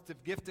works. It's a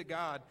gift of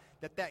God.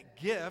 That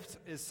gift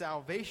is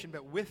salvation,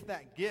 but with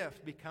that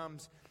gift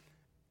becomes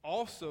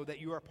also that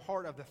you are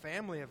part of the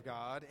family of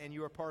God and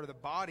you are part of the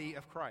body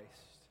of Christ.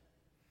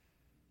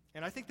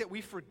 And I think that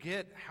we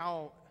forget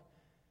how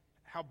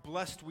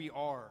blessed we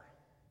are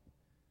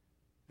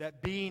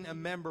that being a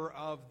member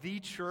of the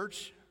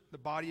church, the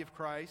body of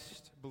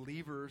Christ,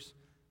 believers,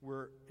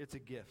 it's a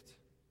gift.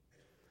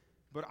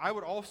 But I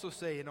would also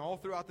say, and all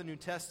throughout the New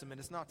Testament,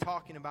 it's not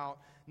talking about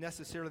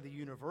necessarily the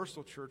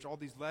universal church. All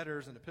these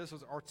letters and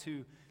epistles are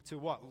to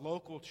what?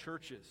 Local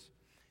churches.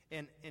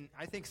 And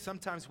I think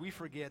sometimes we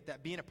forget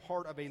that being a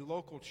part of a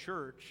local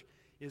church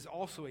is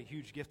also a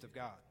huge gift of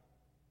God.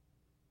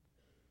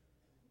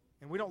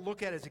 And we don't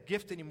look at it as a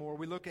gift anymore.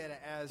 We look at it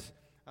as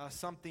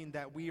something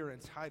that we are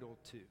entitled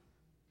to,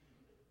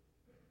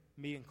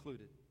 me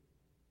included.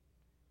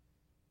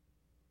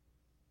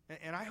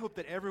 And I hope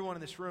that everyone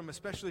in this room,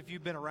 especially if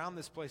you've been around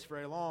this place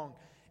very long,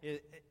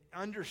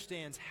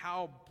 understands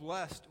how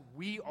blessed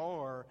we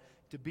are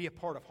to be a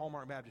part of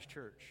Hallmark Baptist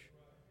Church.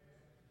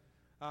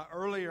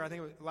 Earlier, I think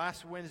it was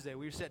last Wednesday,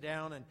 we sat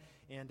down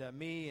and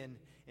me and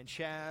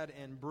Chad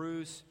and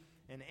Bruce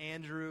and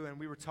Andrew, and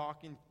we were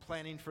talking,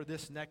 planning for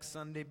this next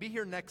Sunday. Be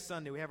here next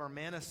Sunday. We have our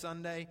Manna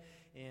Sunday,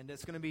 and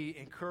it's going to be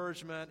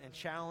encouragement and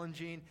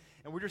challenging.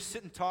 And we're just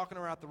sitting talking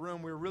around the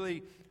room. We're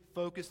really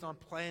focused on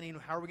planning,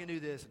 how are we going to do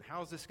this, and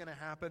how is this going to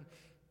happen?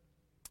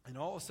 And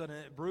all of a sudden,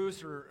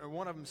 Bruce or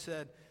one of them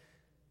said,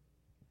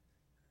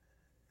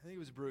 I think it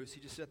was Bruce,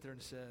 he just sat there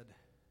and said,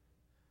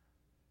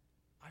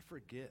 I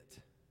forget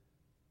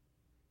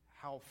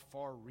how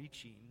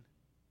far-reaching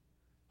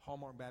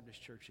Hallmark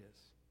Baptist Church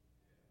is.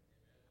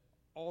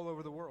 All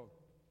over the world.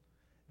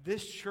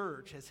 This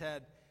church has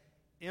had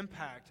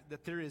impact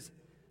that there is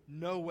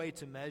no way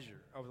to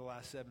measure over the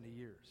last 70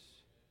 years.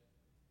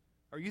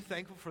 Are you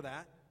thankful for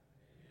that?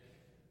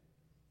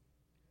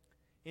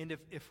 And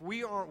if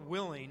we aren't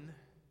willing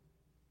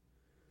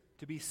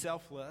to be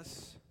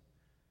selfless,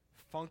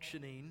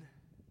 functioning,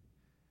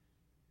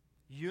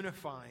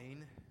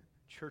 unifying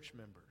church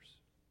members,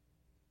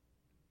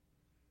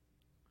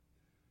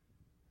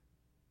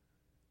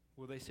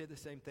 will they say the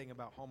same thing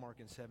about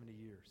Hallmark in 70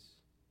 years?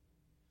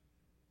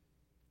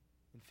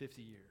 In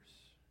 50 years?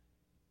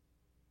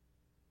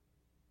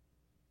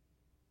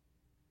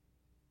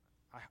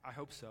 I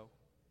hope so.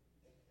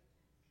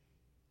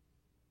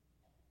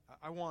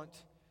 I want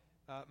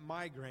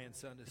my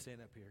grandson to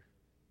stand up here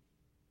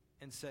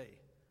and say,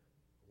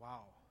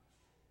 wow,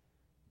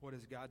 what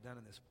has God done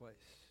in this place?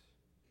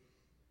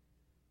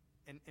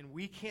 And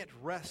we can't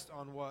rest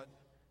on what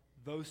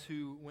those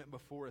who went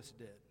before us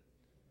did.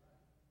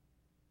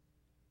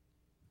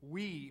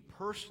 We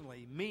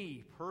personally,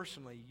 me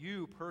personally,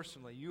 you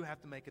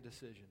have to make a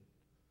decision.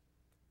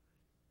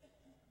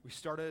 We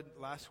started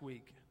last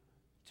week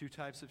 2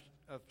 types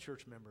of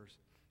church members.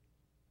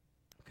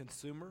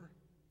 Consumer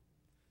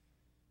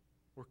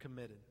or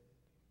committed.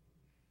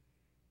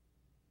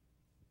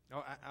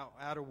 I'll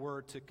add a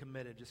word to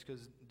committed just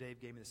because Dave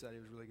gave me this idea.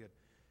 It was really good.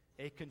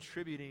 A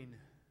contributing,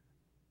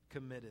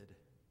 committed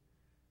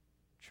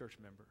church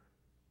member.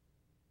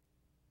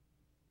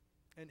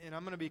 And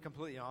I'm going to be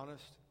completely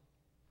honest.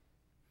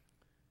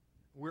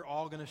 We're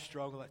all going to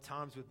struggle at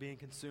times with being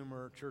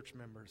consumer church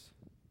members,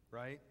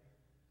 right?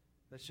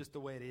 That's just the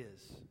way it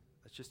is.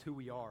 That's just who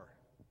we are.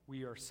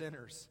 We are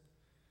sinners,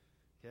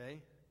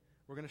 okay?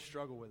 We're going to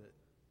struggle with it,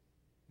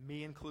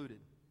 me included.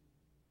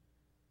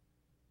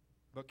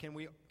 But can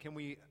we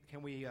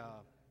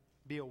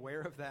be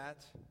aware of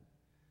that?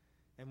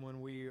 And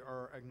when we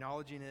are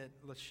acknowledging it,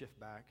 let's shift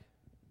back.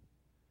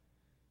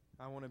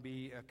 I want to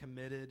be a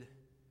committed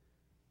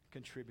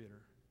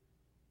contributor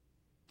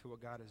to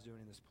what God is doing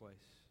in this place.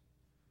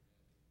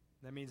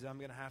 That means I'm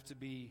going to have to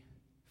be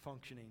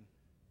functioning.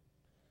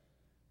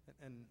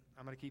 And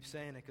I'm going to keep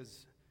saying it because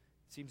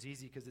it seems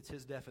easy because it's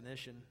his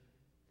definition.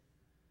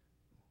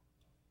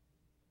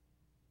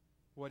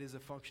 What is a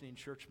functioning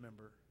church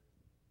member?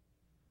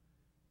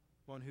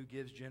 One who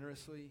gives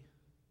generously,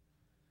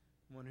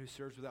 one who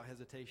serves without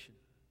hesitation.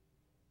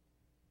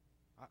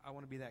 I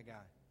want to be that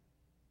guy.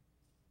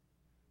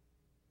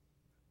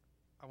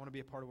 I want to be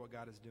a part of what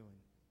God is doing.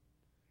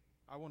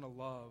 I want to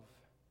love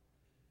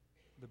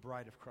the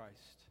bride of Christ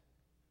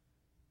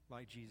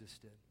like Jesus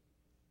did.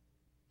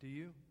 Do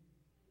you?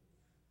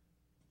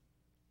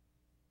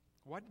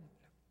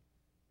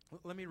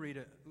 Let me read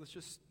it. Let's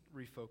just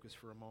refocus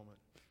for a moment.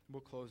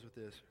 We'll close with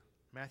this.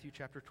 Matthew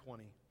chapter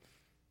 20.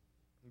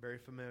 Very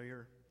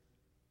familiar.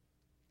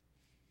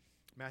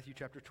 Matthew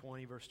chapter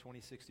 20, verse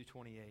 26 to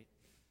 28.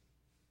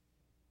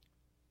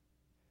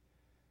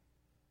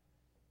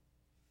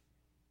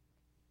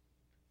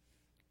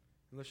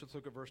 And let's just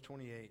look at verse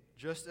 28.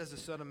 Just as the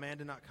Son of Man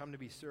did not come to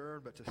be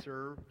served, but to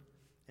serve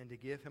and to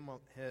give him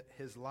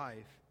his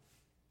life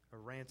a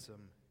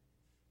ransom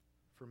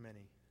for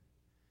many.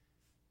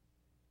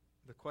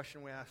 The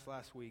question we asked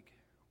last week,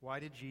 why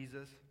did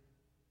Jesus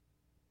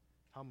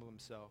humble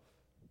himself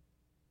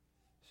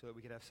so that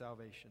we could have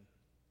salvation?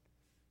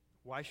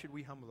 Why should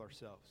we humble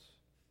ourselves?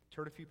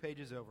 Turn a few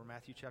pages over,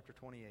 Matthew chapter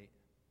 28.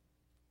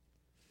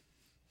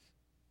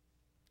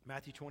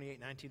 Matthew 28,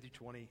 19 through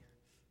 20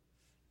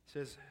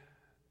 says,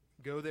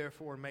 Go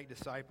therefore and make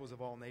disciples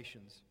of all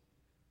nations,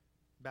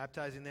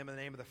 baptizing them in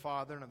the name of the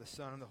Father and of the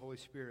Son and the Holy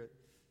Spirit,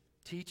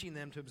 teaching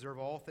them to observe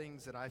all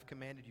things that I've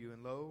commanded you.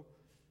 And lo,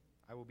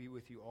 I will be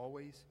with you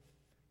always,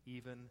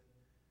 even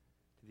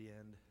to the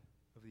end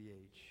of the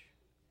age.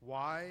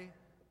 Why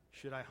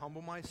should I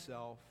humble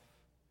myself?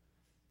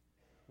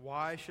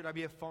 Why should I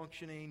be a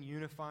functioning,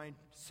 unified,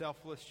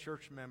 selfless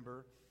church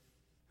member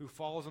who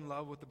falls in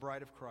love with the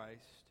bride of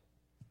Christ?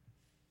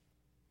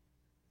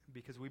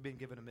 Because we've been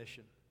given a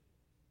mission.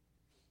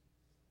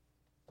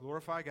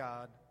 Glorify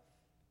God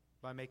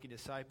by making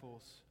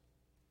disciples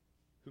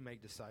who make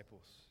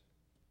disciples.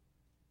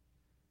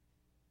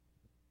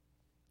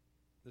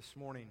 This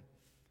morning,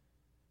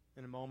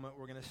 in a moment,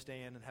 we're going to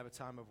stand and have a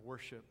time of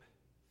worship.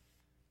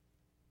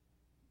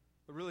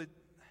 But really,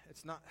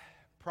 it's not,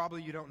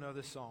 probably you don't know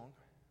this song,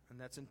 and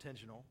that's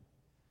intentional.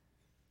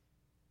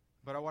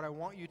 But what I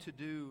want you to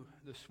do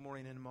this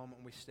morning in a moment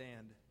when we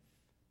stand,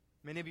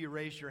 many of you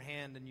raised your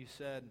hand and you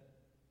said,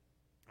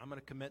 I'm going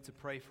to commit to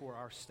pray for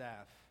our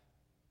staff.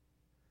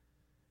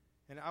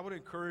 And I would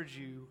encourage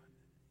you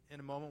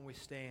in a moment when we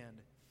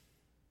stand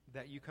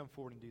that you come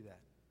forward and do that.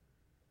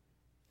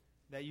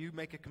 That you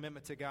make a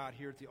commitment to God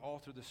here at the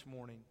altar this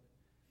morning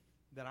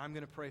that I'm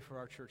going to pray for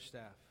our church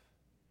staff.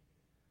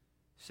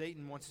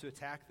 Satan wants to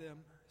attack them.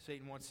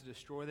 Satan wants to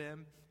destroy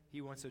them.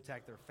 He wants to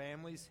attack their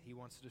families. He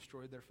wants to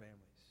destroy their families.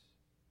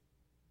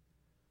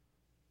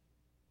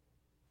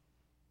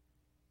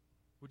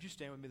 Would you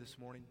stand with me this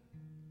morning?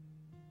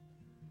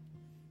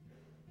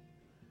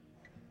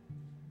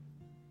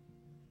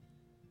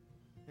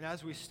 And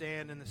as we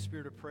stand in the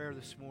spirit of prayer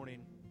this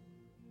morning,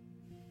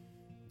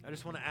 I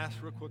just want to ask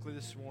real quickly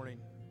this morning.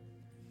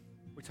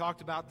 We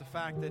talked about the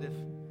fact that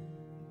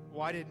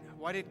why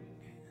did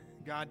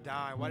God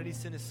die? Why did He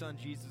send His Son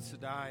Jesus to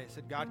die? I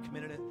said God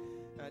committed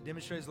it,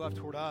 demonstrated His love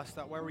toward us,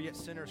 that while we're yet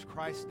sinners,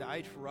 Christ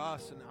died for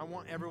us. And I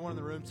want everyone in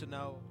the room to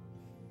know,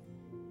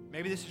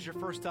 maybe this is your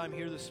first time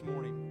here this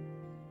morning.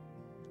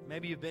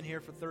 Maybe you've been here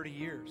for 30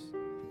 years.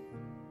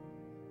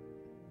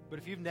 But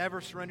if you've never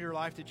surrendered your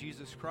life to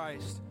Jesus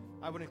Christ,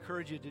 I would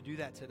encourage you to do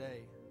that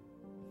today.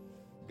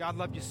 God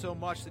loved you so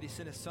much that He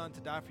sent His Son to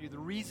die for you. The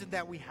reason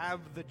that we have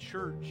the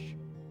church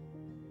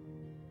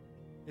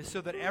is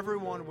so that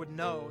everyone would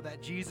know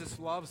that Jesus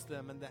loves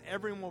them and that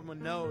everyone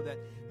would know that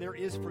there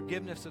is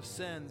forgiveness of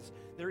sins.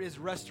 There is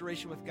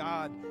restoration with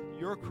God,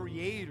 your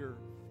Creator,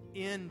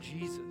 in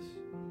Jesus.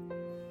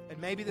 And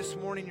maybe this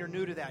morning you're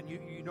new to that and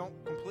you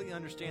don't completely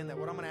understand that.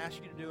 What I'm going to ask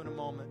you to do in a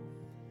moment,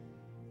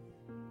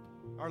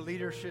 our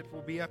leadership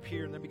will be up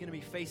here and they're going to be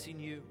facing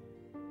you.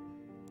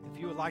 If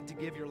you would like to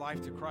give your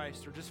life to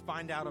Christ or just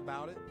find out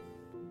about it,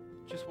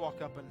 just walk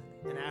up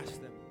and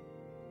ask them,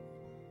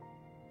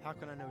 how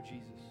can I know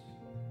Jesus?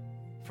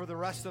 For the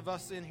rest of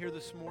us in here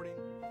this morning,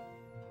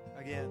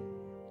 again,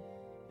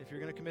 if you're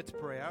going to commit to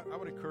pray, I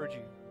would encourage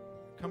you,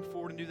 come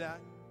forward and do that.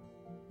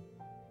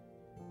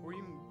 Or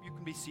you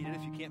can be seated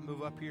if you can't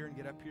move up here and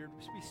get up here.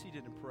 Just be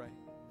seated and pray.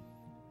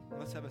 And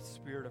let's have a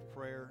spirit of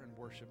prayer and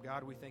worship.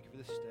 God, we thank you for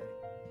this day.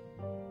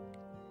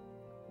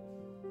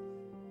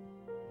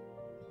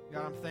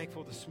 God, I'm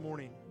thankful this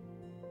morning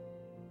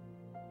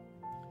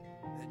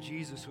that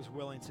Jesus was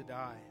willing to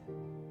die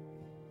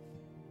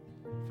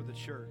for the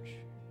church.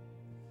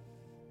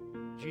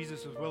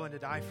 Jesus was willing to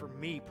die for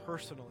me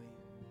personally.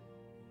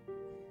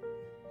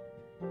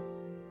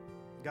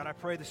 God, I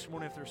pray this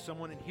morning if there's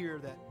someone in here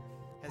that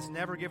has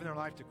never given their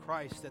life to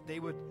Christ, that they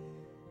would,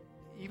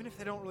 even if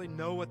they don't really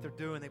know what they're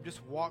doing, they've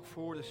just walked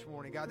forward this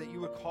morning. God, that you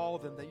would call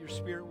them, that your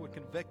Spirit would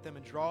convict them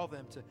and draw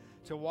them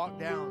to walk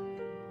down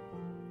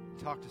and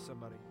talk to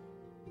somebody.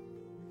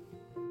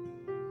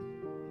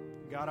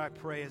 God, I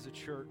pray as a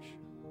church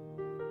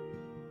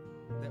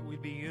that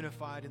we'd be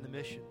unified in the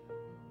mission.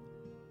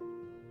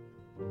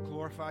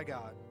 Glorify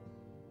God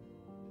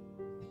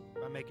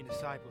by making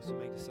disciples who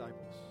make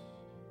disciples.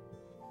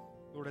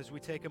 Lord, as we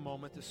take a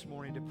moment this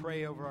morning to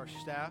pray over our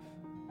staff,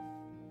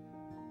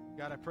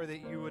 God, I pray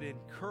that you would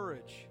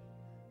encourage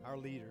our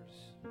leaders,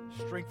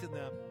 strengthen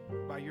them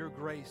by your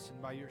grace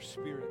and by your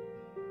Spirit,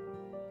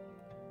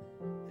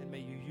 and may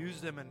you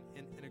use them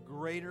in a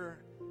greater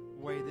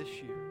way this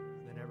year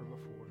than ever before.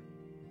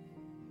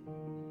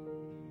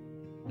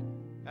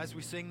 As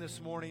we sing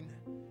this morning,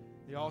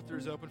 the altar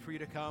is open for you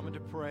to come and to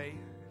pray.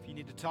 If you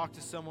need to talk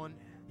to someone,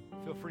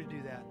 feel free to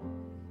do that.